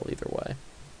Jalen Waddle either way.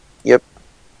 Yep.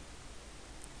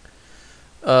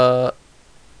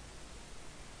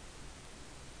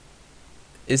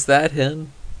 Is that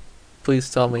him? Please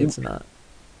tell me it's not.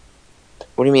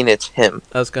 What do you mean it's him?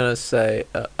 I was gonna say.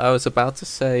 I was about to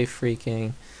say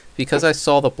freaking, because I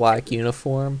saw the black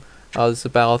uniform. I was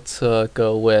about to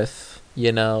go with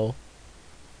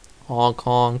Hong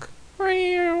Kong.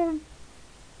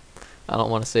 I don't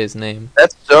want to say his name.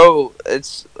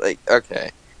 It's like,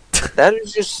 okay. That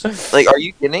is just, like, are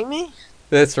you kidding me?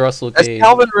 That's Russell Gage. That's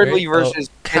Calvin Ridley versus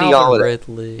Kenny Golladay.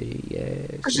 Ridley,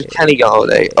 yeah. Versus Kenny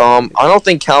Golladay. I don't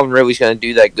think Calvin Ridley's going to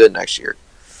do that good next year.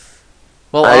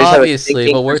 Well,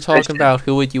 obviously, but we're talking about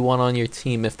who would you want on your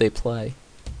team if they play.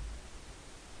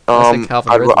 I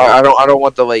don't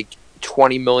want the, like,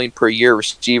 $20 million per year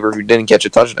receiver who didn't catch a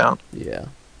touchdown. Yeah.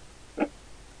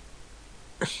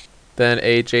 Then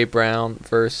A.J. Brown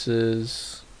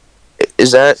versus...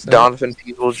 Is that Donovan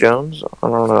Peoples-Jones? I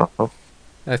don't know.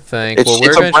 I think. Well,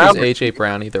 we're going to choose A.J.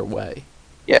 Brown either way.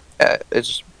 Yeah,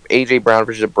 it's A.J. Brown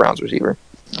versus a Browns receiver.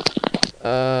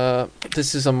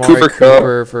 This is Amari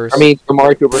Cooper versus...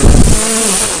 Amari Cooper.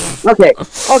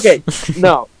 Okay.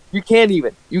 No, you can't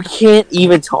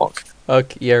even talk.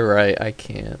 Okay, you're right. I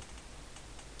can't.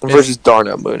 Versus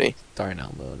Darnell Mooney.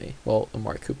 Well,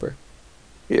 Amari Cooper.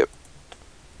 Yep.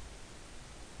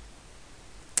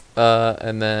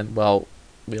 And then, well,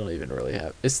 we don't even really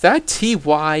have... Is that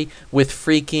T.Y. with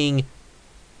freaking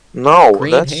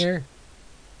green hair?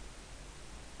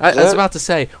 I was about to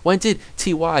say, when did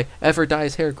T.Y. ever dye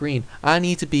his hair green? I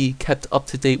need to be kept up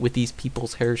to date with these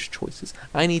people's hair choices.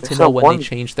 I need to know when they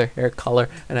change their hair color,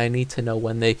 and I need to know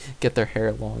when they get their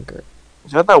hair longer.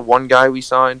 Is that one guy we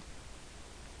signed?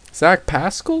 Zach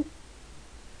Pascal?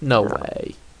 No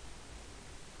way.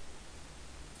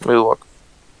 Let me look.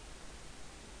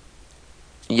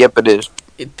 Yep, it is.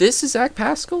 This is Zach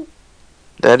Pascal?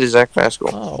 That is Zach Pascal.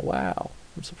 Oh, wow.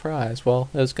 I'm surprised. Well,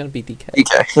 it was going to be DK.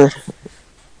 DK.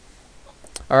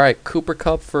 All right, Cooper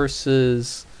Kupp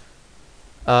versus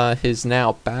his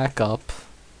now backup.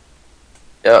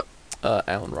 Yep.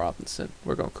 Allen Robinson.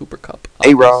 We're going Cooper Kupp.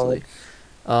 A-Rod.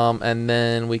 And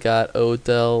then we got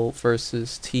Odell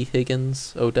versus T.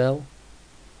 Higgins. Odell?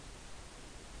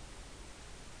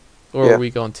 Or are we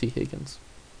going T. Higgins?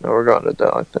 No, we're going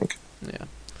Odell, I think. Yeah.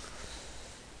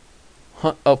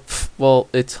 Well,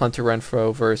 it's Hunter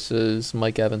Renfrow versus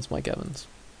Mike Evans.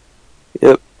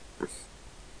 Yep.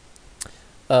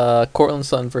 Cortland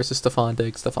Sutton versus Stephon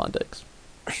Diggs.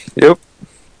 Yep.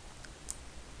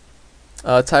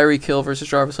 Tyreek Hill versus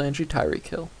Jarvis Landry. Tyreek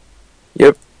Hill.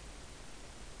 Yep.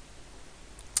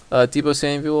 Deebo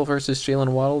Samuel versus Jalen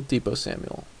Waddle. Deebo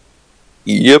Samuel.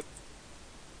 Yep.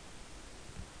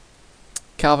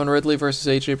 Calvin Ridley versus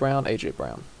A.J. Brown. A.J.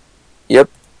 Brown. Yep.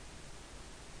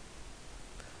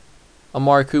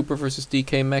 Amari Cooper versus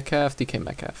DK Metcalf. DK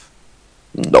Metcalf.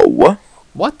 No.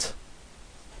 What?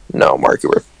 No, Amari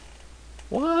Cooper.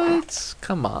 What?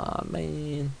 Come on,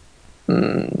 man.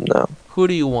 No. Who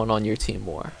do you want on your team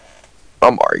more?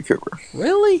 Amari Cooper.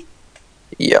 Really?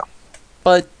 Yeah.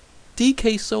 But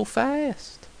DK's so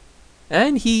fast.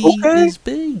 And he is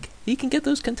big. He can get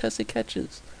those contested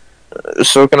catches.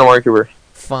 So can Amari Cooper.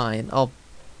 Fine, I'll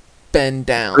bend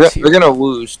down. We're going to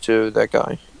lose to that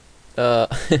guy.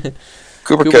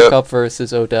 Cooper Kupp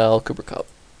versus Odell. Cooper Kupp.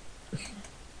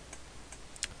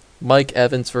 Mike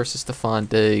Evans versus Stephon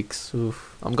Diggs.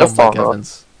 Oof, I'm going Mike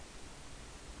Evans.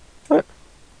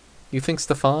 You think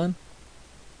Stephon?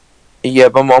 Yeah,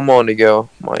 but I'm on to go,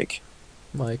 Mike.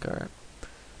 Mike, alright.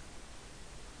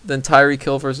 Then Tyreek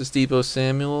Hill versus Deebo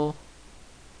Samuel.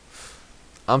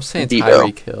 I'm saying Deebo.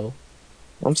 Tyreek Hill.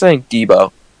 I'm saying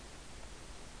Deebo.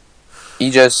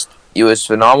 He was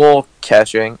phenomenal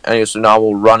catching, and he was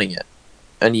phenomenal running it.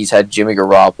 And he's had Jimmy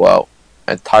Garoppolo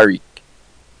and Tyreek.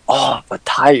 Oh, but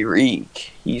Tyreek,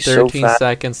 he's so 13 fast.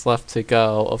 seconds left to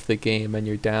go of the game, and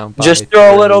you're down by Just throw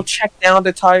 3. a little check down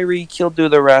to Tyreek. He'll do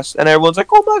the rest. And everyone's like,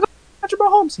 oh my God, Patrick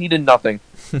Mahomes. He did nothing.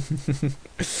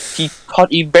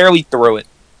 He barely threw it.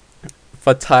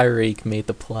 But Tyreek made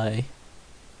the play.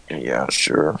 Yeah,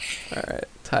 sure. Alright,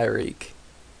 Tyreek.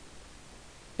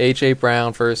 A.J.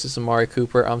 Brown versus Amari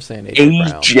Cooper. I'm saying A.J.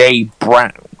 Brown. A.J.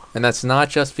 Brown. And that's not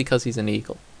just because he's an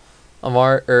Eagle.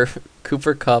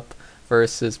 Cooper Kupp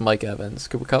versus Mike Evans.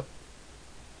 Cooper Kupp.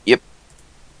 Yep.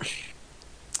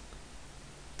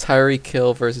 Tyreek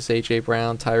Hill versus A.J.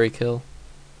 Brown. Tyreek Hill.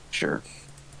 Sure.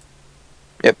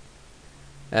 Yep.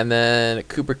 And then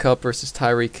Cooper Kupp versus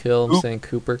Tyreek Hill. I'm saying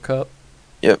Cooper Kupp.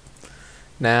 Yep.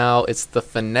 Now it's the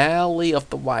finale of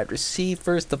the wide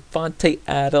receivers, Davante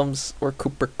Adams or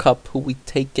Cooper Kupp. Who we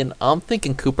taking? I'm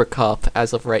thinking Cooper Kupp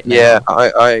as of right now. Yeah,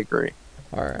 I agree.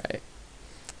 All right,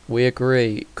 we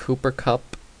agree. Cooper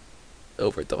Kupp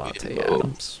over Davante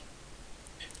Adams.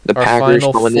 The Our Packers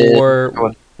final coming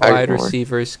 4 wide in.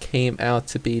 receivers came out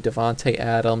to be Davante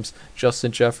Adams,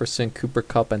 Justin Jefferson, Cooper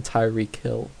Kupp, and Tyreek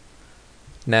Hill.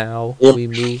 Now we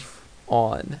move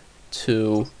on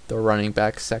to the running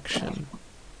back section.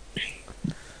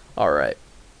 All right.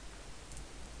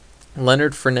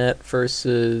 Leonard Fournette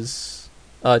versus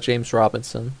James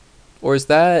Robinson. Or is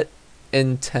that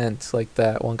intent like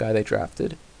that one guy they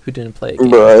drafted who didn't play a game?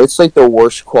 Bro, it's like the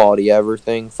worst quality ever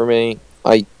thing for me.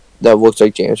 That looks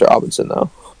like James Robinson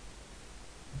though.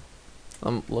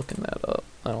 I'm looking that up.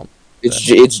 I don't.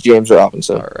 It's James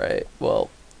Robinson. All right. Well,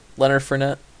 Leonard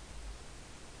Fournette.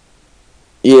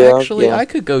 Yeah. Actually, yeah. I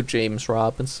could go James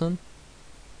Robinson.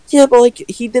 Yeah, but like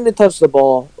he didn't touch the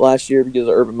ball last year because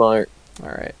of Urban Meyer. All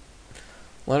right.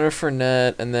 Leonard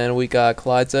Fournette, and then we got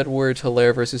Clyde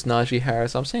Edwards-Helaire versus Najee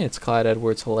Harris. I'm saying it's Clyde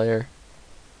Edwards-Helaire.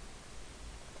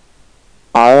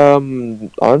 I'm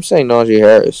saying Najee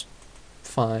Harris.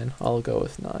 Fine, I'll go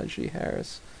with Najee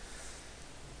Harris.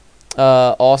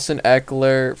 Austin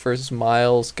Eckler versus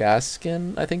Myles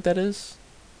Gaskin, I think that is.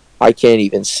 I can't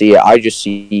even see it. I just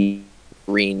see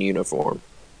green uniform.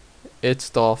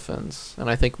 It's Dolphins, and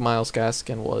I think Myles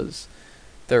Gaskin was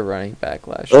their running back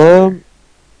last year.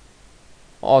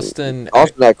 Austin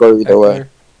Eckler either way.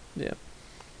 Yeah.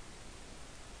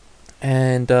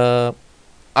 And I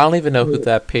don't even know who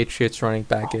that Patriots running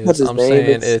back is. I'm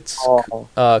saying it's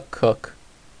Cook.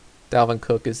 Dalvin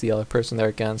Cook is the other person they're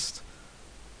against.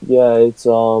 Yeah, it's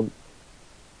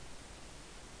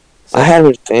I had him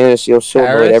in fantasy. I was so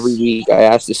annoyed every week. I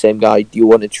asked the same guy, "Do you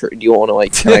want to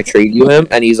can I trade you him?"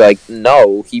 And he's like,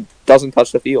 "No, he doesn't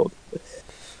touch the field."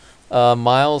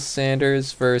 Miles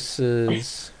Sanders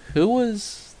versus who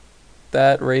was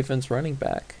that Ravens running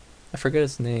back? I forget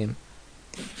his name.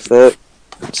 Is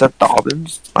that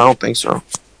Dobbins? I don't think so.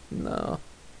 No.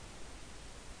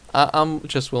 I'm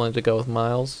just willing to go with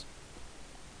Miles.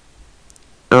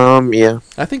 Yeah.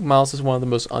 I think Miles is one of the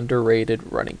most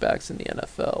underrated running backs in the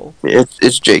NFL.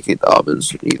 It's J.K.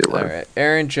 Dobbins, either way. All right.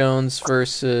 Aaron Jones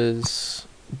versus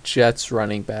Jets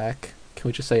running back. Can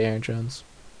we just say Aaron Jones?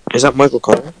 Is that Michael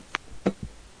Carter?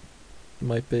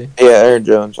 Might be. Yeah, Aaron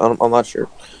Jones. I'm not sure.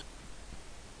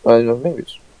 Maybe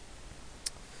it's...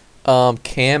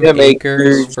 Cam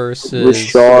Akers versus...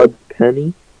 Rashad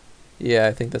Penny? Yeah,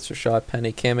 I think that's Rashad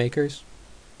Penny. Cam Akers?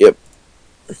 Yep.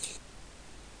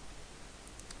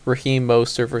 Raheem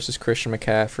Mostert versus Christian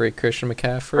McCaffrey. Christian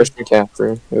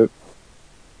McCaffrey. Yep.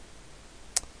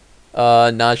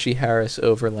 Najee Harris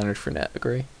over Leonard Fournette.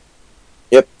 Agree?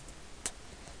 Yep.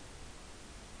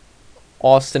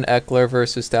 Austin Eckler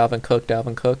versus Dalvin Cook.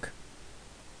 Dalvin Cook.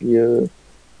 Yeah.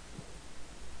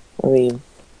 I mean,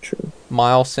 true.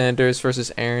 Miles Sanders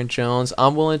versus Aaron Jones.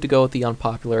 I'm willing to go with the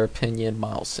unpopular opinion,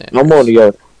 Miles Sanders. I'm willing to go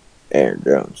with Aaron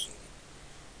Jones.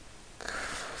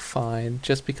 Fine,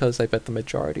 just because I bet the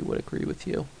majority would agree with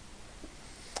you.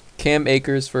 Cam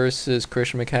Akers versus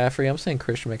Christian McCaffrey. I'm saying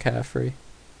Christian McCaffrey.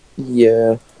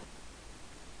 Yeah.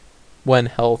 When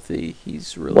healthy,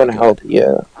 he's really good. Healthy,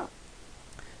 yeah.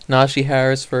 Najee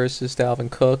Harris versus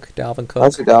Dalvin Cook. Dalvin Cook.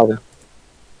 That's a Dalvin.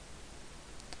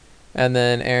 And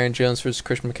then Aaron Jones versus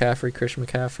Christian McCaffrey. Christian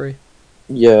McCaffrey.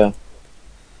 Yeah.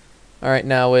 All right,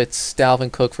 now it's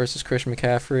Dalvin Cook versus Christian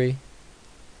McCaffrey.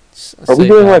 Are we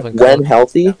doing like when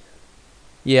healthy?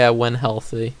 Yeah, when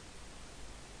healthy.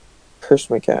 Chris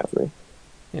McCaffrey.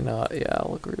 Yeah,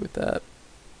 I'll agree with that.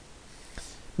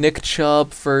 Nick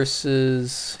Chubb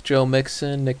versus Joe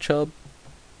Mixon. Nick Chubb.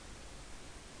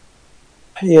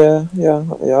 Yeah,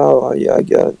 I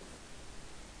get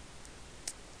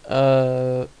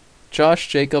it. Josh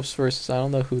Jacobs versus I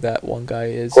don't know who that one guy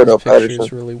is. Cordell His picture is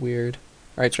Patterson. really weird.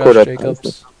 All right, Josh Cordell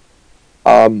Jacobs.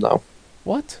 Patterson. No.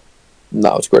 What?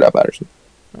 No, it's Cordell Patterson.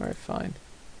 All right, fine.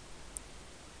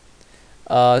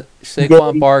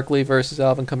 Saquon Barkley versus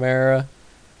Alvin Kamara.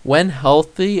 When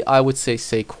healthy, I would say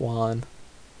Saquon.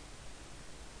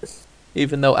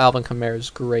 Even though Alvin Kamara is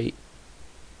great.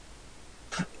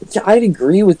 Yeah, I'd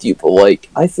agree with you, but like,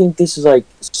 I think this is like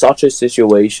such a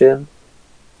situation.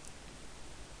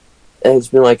 And it's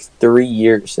been like 3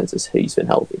 years since he's been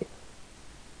healthy.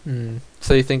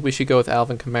 So you think we should go with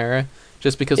Alvin Kamara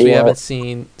just because we haven't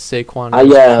seen Saquon?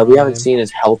 We haven't seen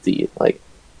his healthy. Like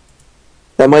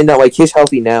that might not like his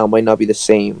healthy now might not be the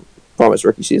same from his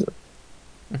rookie season.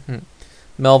 Mm-hmm.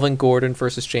 Melvin Gordon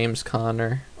versus James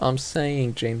Conner. I'm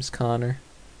saying James Conner.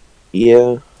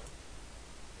 Yeah.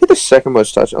 He had the second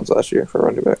most touchdowns last year for a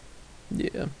running back.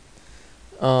 Yeah.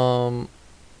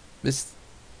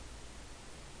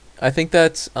 I think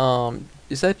that's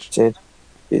is that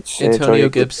it's Antonio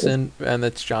Gibson and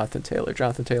that's Jonathan Taylor.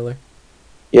 Jonathan Taylor.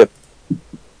 Yep.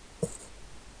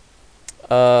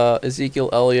 Ezekiel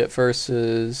Elliott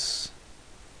versus.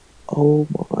 Oh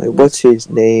my! What's his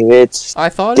name? I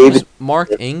thought it was Mark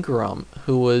Ingram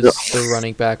who was the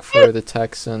running back for the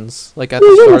Texans, like at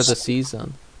the start of the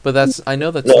season. But I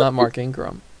know that's not Mark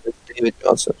Ingram. It's David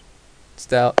Johnson.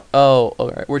 Oh,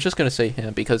 alright. We're just gonna say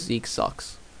him because Zeke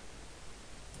sucks.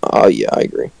 Yeah, I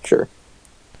agree. Sure.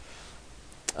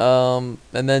 And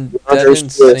then Devin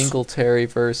Singletary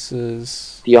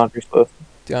versus DeAndre Swift.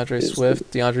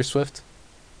 DeAndre Swift.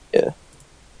 Yeah.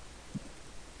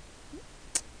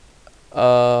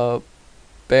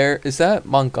 Is that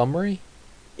Montgomery?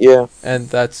 Yeah. And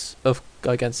that's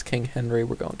against King Henry.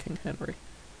 We're going King Henry.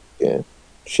 Yeah.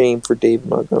 Shame for David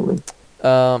Montgomery.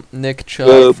 Nick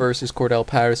Chubb versus Cordell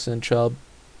Patterson. Chubb.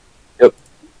 Yep.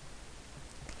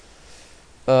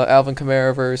 Alvin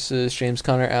Kamara versus James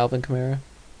Conner. Alvin Kamara.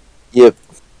 Yep.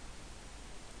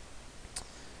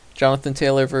 Jonathan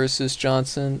Taylor versus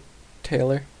Johnson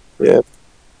Taylor. Yep.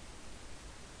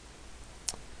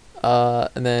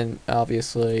 And then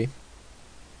obviously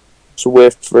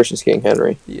Swift versus King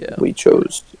Henry. Yeah. We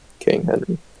chose King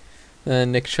Henry.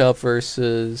 And Nick Chubb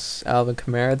versus Alvin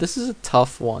Kamara. This is a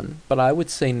tough one, but I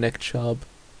would say Nick Chubb.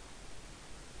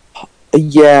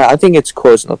 Yeah, I think it's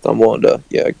close enough that I'm willing to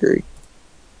agree.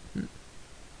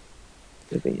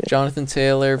 Jonathan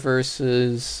Taylor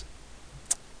versus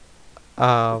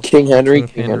King Henry.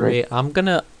 King Henry.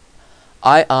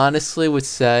 I honestly would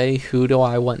say, who do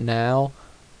I want now?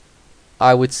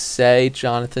 I would say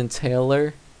Jonathan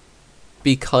Taylor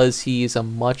because he's a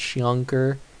much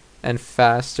younger and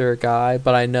faster guy,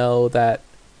 but I know that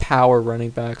power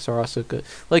running backs are also good.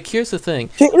 Like, here's the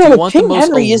thing. Do you want the most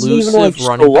elusive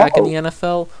running back in the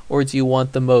NFL, or do you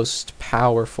want the most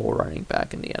powerful running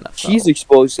back in the NFL? He's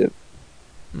explosive.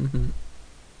 Mm-hmm.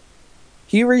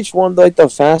 He reached one of like the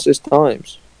fastest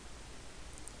times.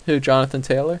 Who, Jonathan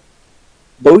Taylor?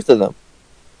 Both of them.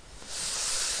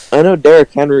 I know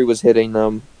Derrick Henry was hitting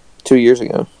them 2 years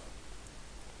ago.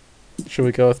 Should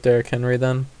we go with Derrick Henry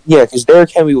then? Yeah, because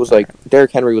Derrick Henry was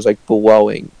like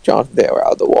blowing Jonathan Taylor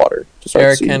out of the water.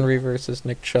 Derrick Henry versus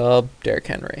Nick Chubb. Derrick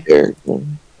Henry.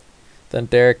 Then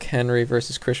Derrick Henry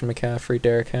versus Christian McCaffrey.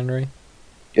 Derrick Henry.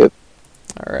 Yep.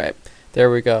 All right. There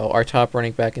we go. Our top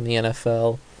running back in the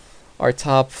NFL. Our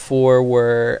top four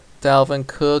were Dalvin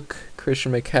Cook,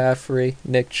 Christian McCaffrey,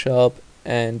 Nick Chubb,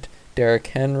 and Derrick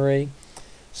Henry.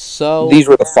 So these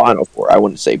were the final four. I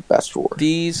wouldn't say best four.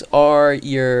 These are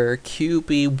your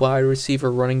QB, wide receiver,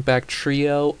 running back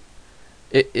trio.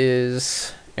 It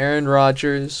is Aaron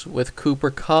Rodgers with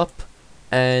Cooper Kupp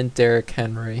and Derrick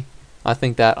Henry. I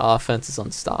think that offense is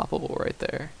unstoppable right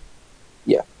there.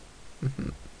 Yeah.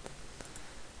 Mm-hmm.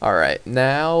 All right,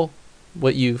 now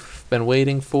what you've been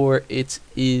waiting for,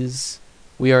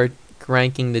 we are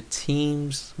ranking the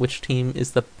teams, which team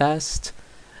is the best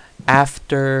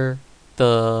after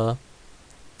the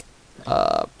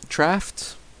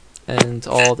draft and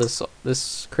all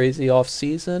this crazy off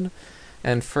season.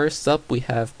 And first up, we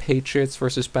have Patriots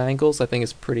versus Bengals. I think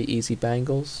it's pretty easy,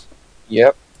 Bengals.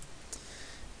 Yep.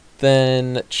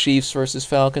 Then Chiefs versus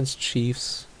Falcons.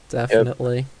 Chiefs,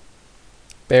 definitely. Yep.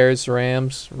 Bears,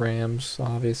 Rams,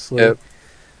 obviously.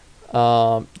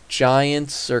 Yep.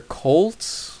 Giants or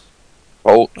Colts?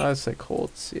 Colts. I'd say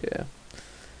Colts, yeah.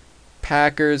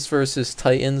 Packers versus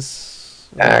Titans.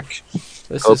 Pack.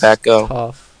 This go is Pack, go.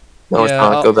 Tough. No, it's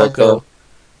not. Go Pack, go.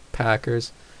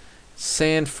 Packers.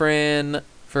 San Fran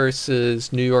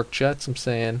versus New York Jets. I'm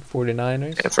saying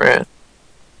 49ers. San Fran.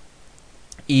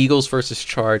 Eagles versus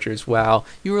Chargers. Wow.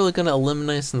 You really going to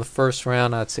eliminate us in the first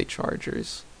round? I'd say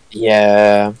Chargers.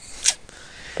 Yeah.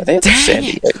 But they have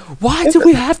Dang it! Why did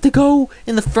we have to go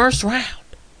in the first round?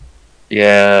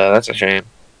 Yeah, that's a shame.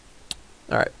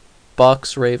 All right.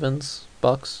 Bucks, Ravens.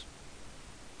 Bucks.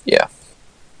 Yeah.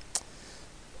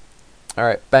 All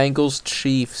right. Bengals,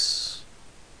 Chiefs.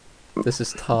 This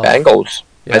is tough. Bengals.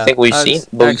 Yeah, I think we've seen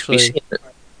it.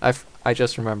 I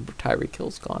just remember Tyreek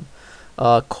Hill's gone.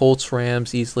 Colts,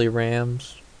 Rams, easily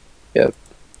Rams. Yep.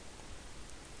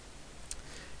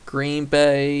 Green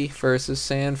Bay versus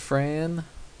San Fran.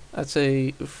 I'd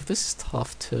say this is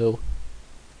tough too.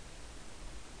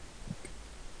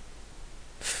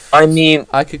 I mean,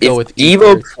 I could go with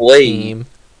Devo played. Team.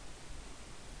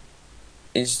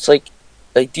 Is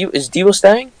Devo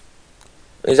staying?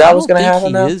 Is that what's gonna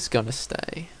happen now? He is gonna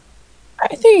stay. I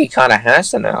think he kind of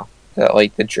has to now. That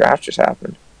the draft just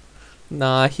happened.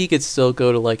 Nah, he could still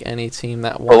go to any team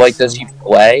that wants. But does he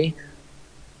play?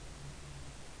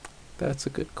 That's a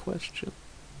good question.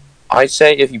 I'd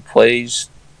say if he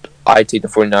plays, I'd take the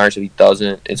 49ers. If he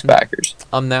doesn't, it's Packers.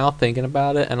 I'm now thinking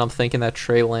about it, and I'm thinking that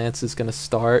Trey Lance is gonna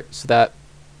start, so that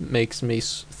makes me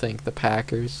think the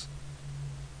Packers.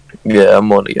 Yeah,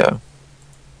 I'm on to go.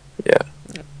 Yeah.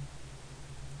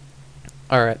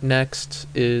 All right, next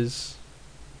is.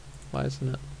 Why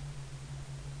isn't it?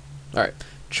 All right,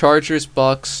 Chargers,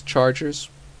 Bucks, Chargers.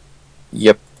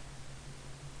 Yep.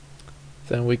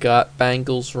 Then we got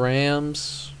Bengals,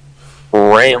 Rams.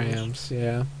 Rams,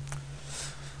 yeah.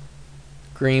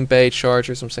 Green Bay,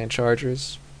 Chargers. I'm saying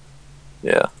Chargers.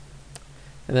 Yeah.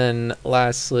 And then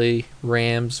lastly,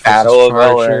 Rams versus Battle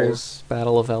Chargers.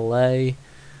 Battle of LA.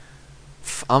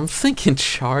 I'm thinking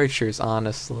Chargers,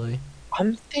 honestly.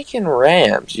 I'm thinking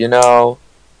Rams.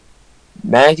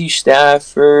 Matthew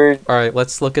Stafford. All right,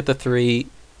 let's look at the three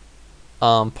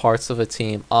parts of a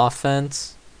team.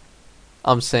 Offense,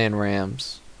 I'm saying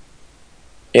Rams.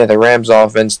 Yeah, the Rams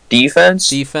offense.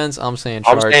 Defense, I'm saying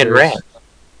Chargers. I'm saying Rams.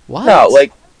 What?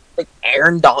 No,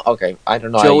 Aaron Donald. Okay, I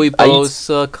don't know. Joey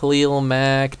Bosa, Khalil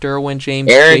Mack, Derwin James,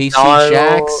 Aaron J.C. Donald,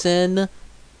 Jackson.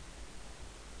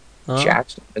 Huh?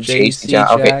 Jackson. J.C.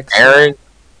 Okay, Jackson.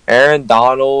 Aaron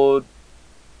Donald.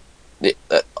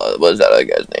 What is that other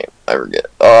guy's name? I forget.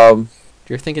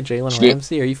 You're thinking Jalen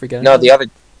Ramsey? Are you forgetting? No, the other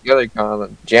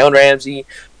Jalen Ramsey,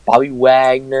 Bobby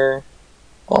Wagner.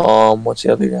 What's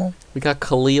the other guy? We got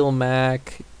Khalil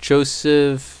Mack,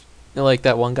 Joseph,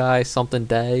 that one guy, something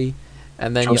Day,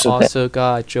 and then you also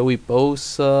got Joey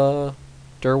Bosa,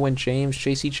 Derwin James,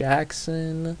 J.C.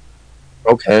 Jackson.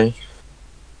 Okay.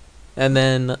 And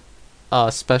then,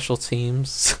 special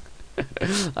teams.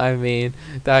 I mean,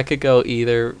 that could go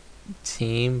either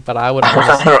team, but I would.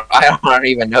 I don't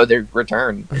even know their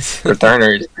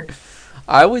returners.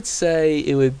 I would say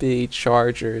it would be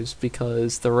Chargers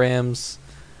because the Rams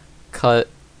cut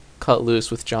loose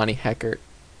with Johnny Heckert.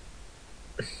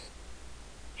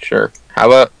 Sure. How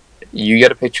about you get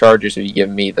to pick Chargers if you give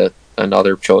me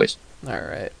another choice? All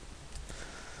right.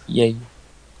 Yeah.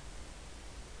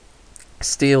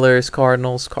 Steelers,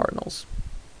 Cardinals.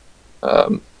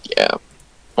 Yeah.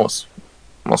 Almost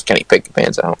can't pick the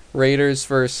pants out. Raiders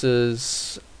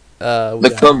versus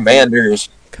the Commanders.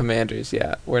 Commanders,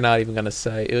 yeah. We're not even gonna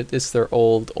say it's their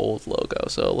old logo.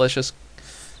 So let's just.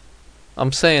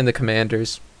 I'm saying the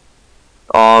Commanders.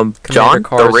 John,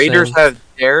 the Raiders have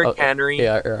Derrick Henry.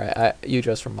 Yeah, right. You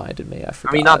just reminded me. I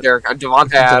forgot. I mean, not Derrick.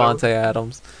 Devontae Adams. Devontae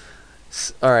Adams.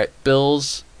 All right,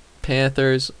 Bills,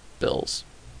 Panthers, Bills.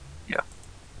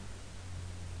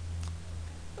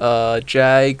 Yeah.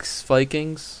 Jags,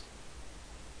 Vikings.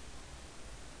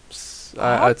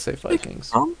 I'd say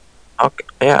Vikings. Okay.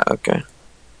 Yeah. Okay.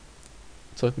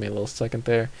 Took me a little second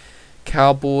there.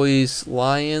 Cowboys,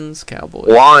 Lions.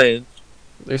 Lions.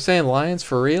 They're saying Lions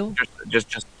for real?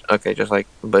 Just okay.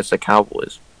 But it's the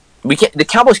Cowboys. The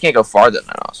Cowboys can't go farther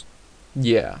than us.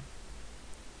 Yeah.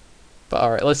 But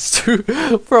all right, let's do.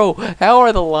 Bro, how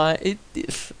are the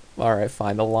Lions? All right,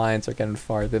 fine. The Lions are getting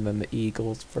farther than the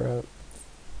Eagles, bro.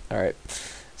 All right,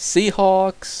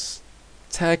 Seahawks,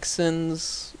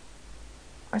 Texans.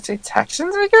 I'd say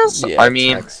Texans, I guess. Yeah,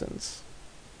 Texans.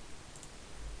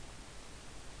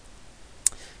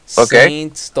 Okay.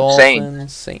 Saints,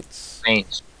 Dolphins,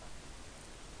 Saints.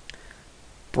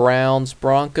 Browns,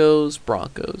 Broncos.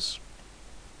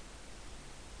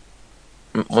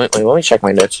 Wait, let me check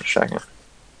my notes a second.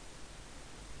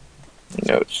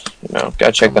 Notes.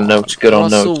 Gotta check the notes. Good on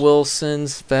notes. Russell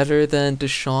Wilson's better than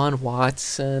Deshaun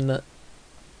Watson.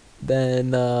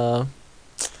 Then,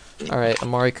 alright,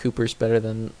 Amari Cooper's better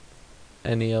than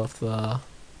any of the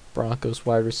Broncos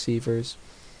wide receivers.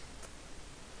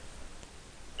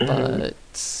 But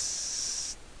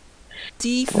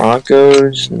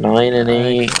Broncos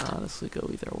 9-8. I can honestly go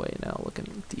either way now. Looking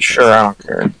at defense. Sure, I don't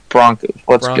care. Broncos.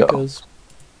 Let's Broncos.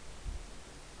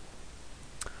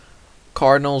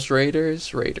 Cardinals,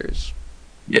 Raiders.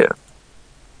 Yeah.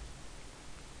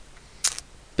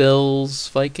 Bills,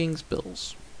 Vikings,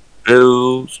 Bills.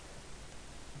 Bills.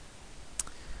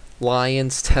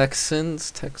 Lions,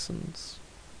 Texans.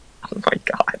 Oh my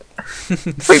god.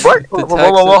 Wait, what? The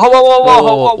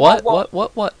Whoa.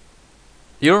 What?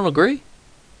 You don't agree?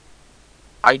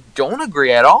 I don't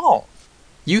agree at all.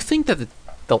 You think that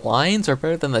the Lions are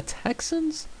better than the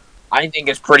Texans? I think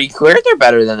it's pretty clear they're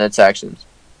better than the Texans.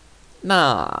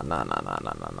 Nah.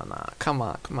 Come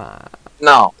on.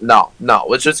 No.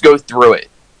 Let's just go through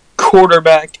it.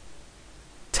 Quarterback.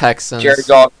 Texans. Jared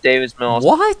Goff, Davis Mills.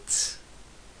 What?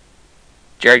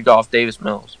 Jared Goff, Davis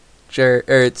Mills.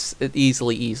 It's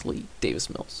easily Davis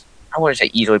Mills. I wouldn't say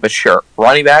easily, but sure.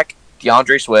 Running back,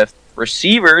 DeAndre Swift.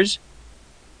 Receivers,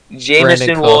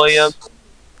 Jameson Williams.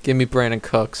 Give me Brandon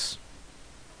Cooks.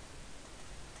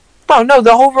 Oh no,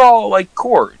 the overall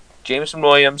core: Jameson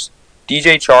Williams,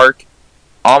 DJ Chark,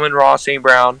 Amon-Ra St.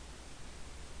 Brown.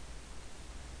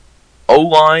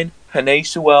 O-line, Penei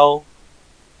Sewell,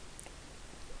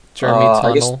 Jeremy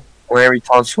Tunnel. Larry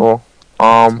Tunsil.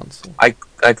 I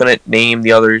couldn't name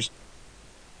the others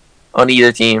on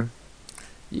either team.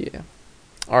 Yeah.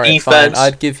 All right, defense. fine.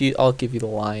 I'll give you the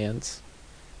Lions.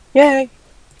 Yay.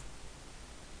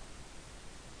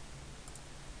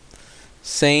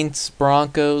 Saints,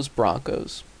 Broncos. Can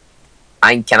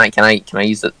I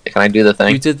do the thing?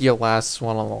 You did your last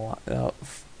one on the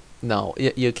no,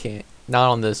 you can't. Not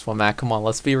on this one, Matt. Come on,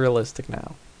 let's be realistic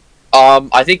now.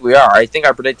 I think we are. I think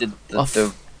I predicted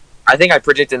I think I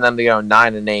predicted them to go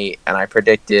 9-8, and I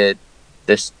predicted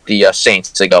the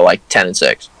Saints to go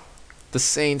 10-6. The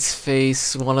Saints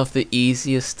face one of the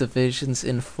easiest divisions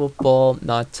in football,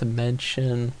 not to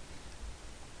mention.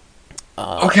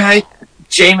 Okay,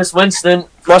 Jameis Winston,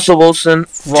 Russell Wilson,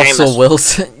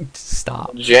 Wilson.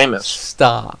 Stop. Jameis.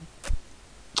 Stop.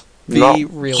 Be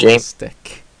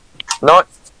realistic. No,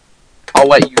 I'll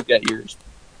let you get yours.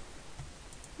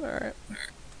 All right.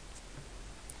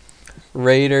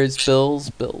 Raiders,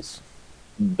 Bills.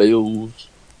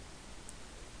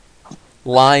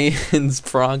 Lions,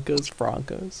 Broncos.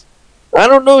 I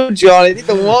don't know, John. I think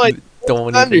the one.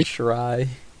 Don't even try.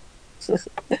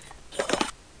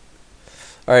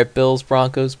 All right, Bills,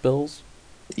 Broncos.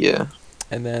 Yeah.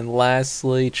 And then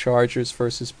lastly, Chargers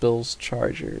versus Bills,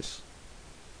 Chargers.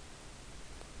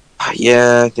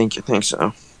 Yeah, I think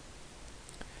so.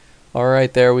 All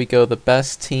right, there we go. The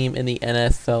best team in the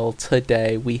NFL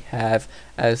today we have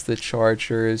as the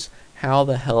Chargers. How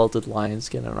the hell did Lions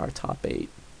get in our top 8?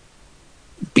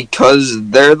 Because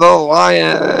they're the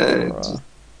Lions.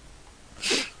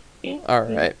 All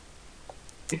right.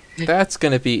 That's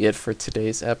going to be it for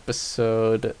today's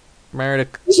episode.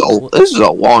 This is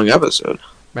a long episode.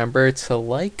 Remember to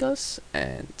like us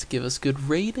and to give us good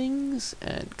ratings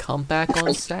and come back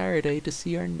on Saturday to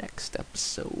see our next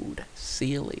episode.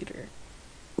 See you later.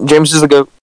 James is the GOAT.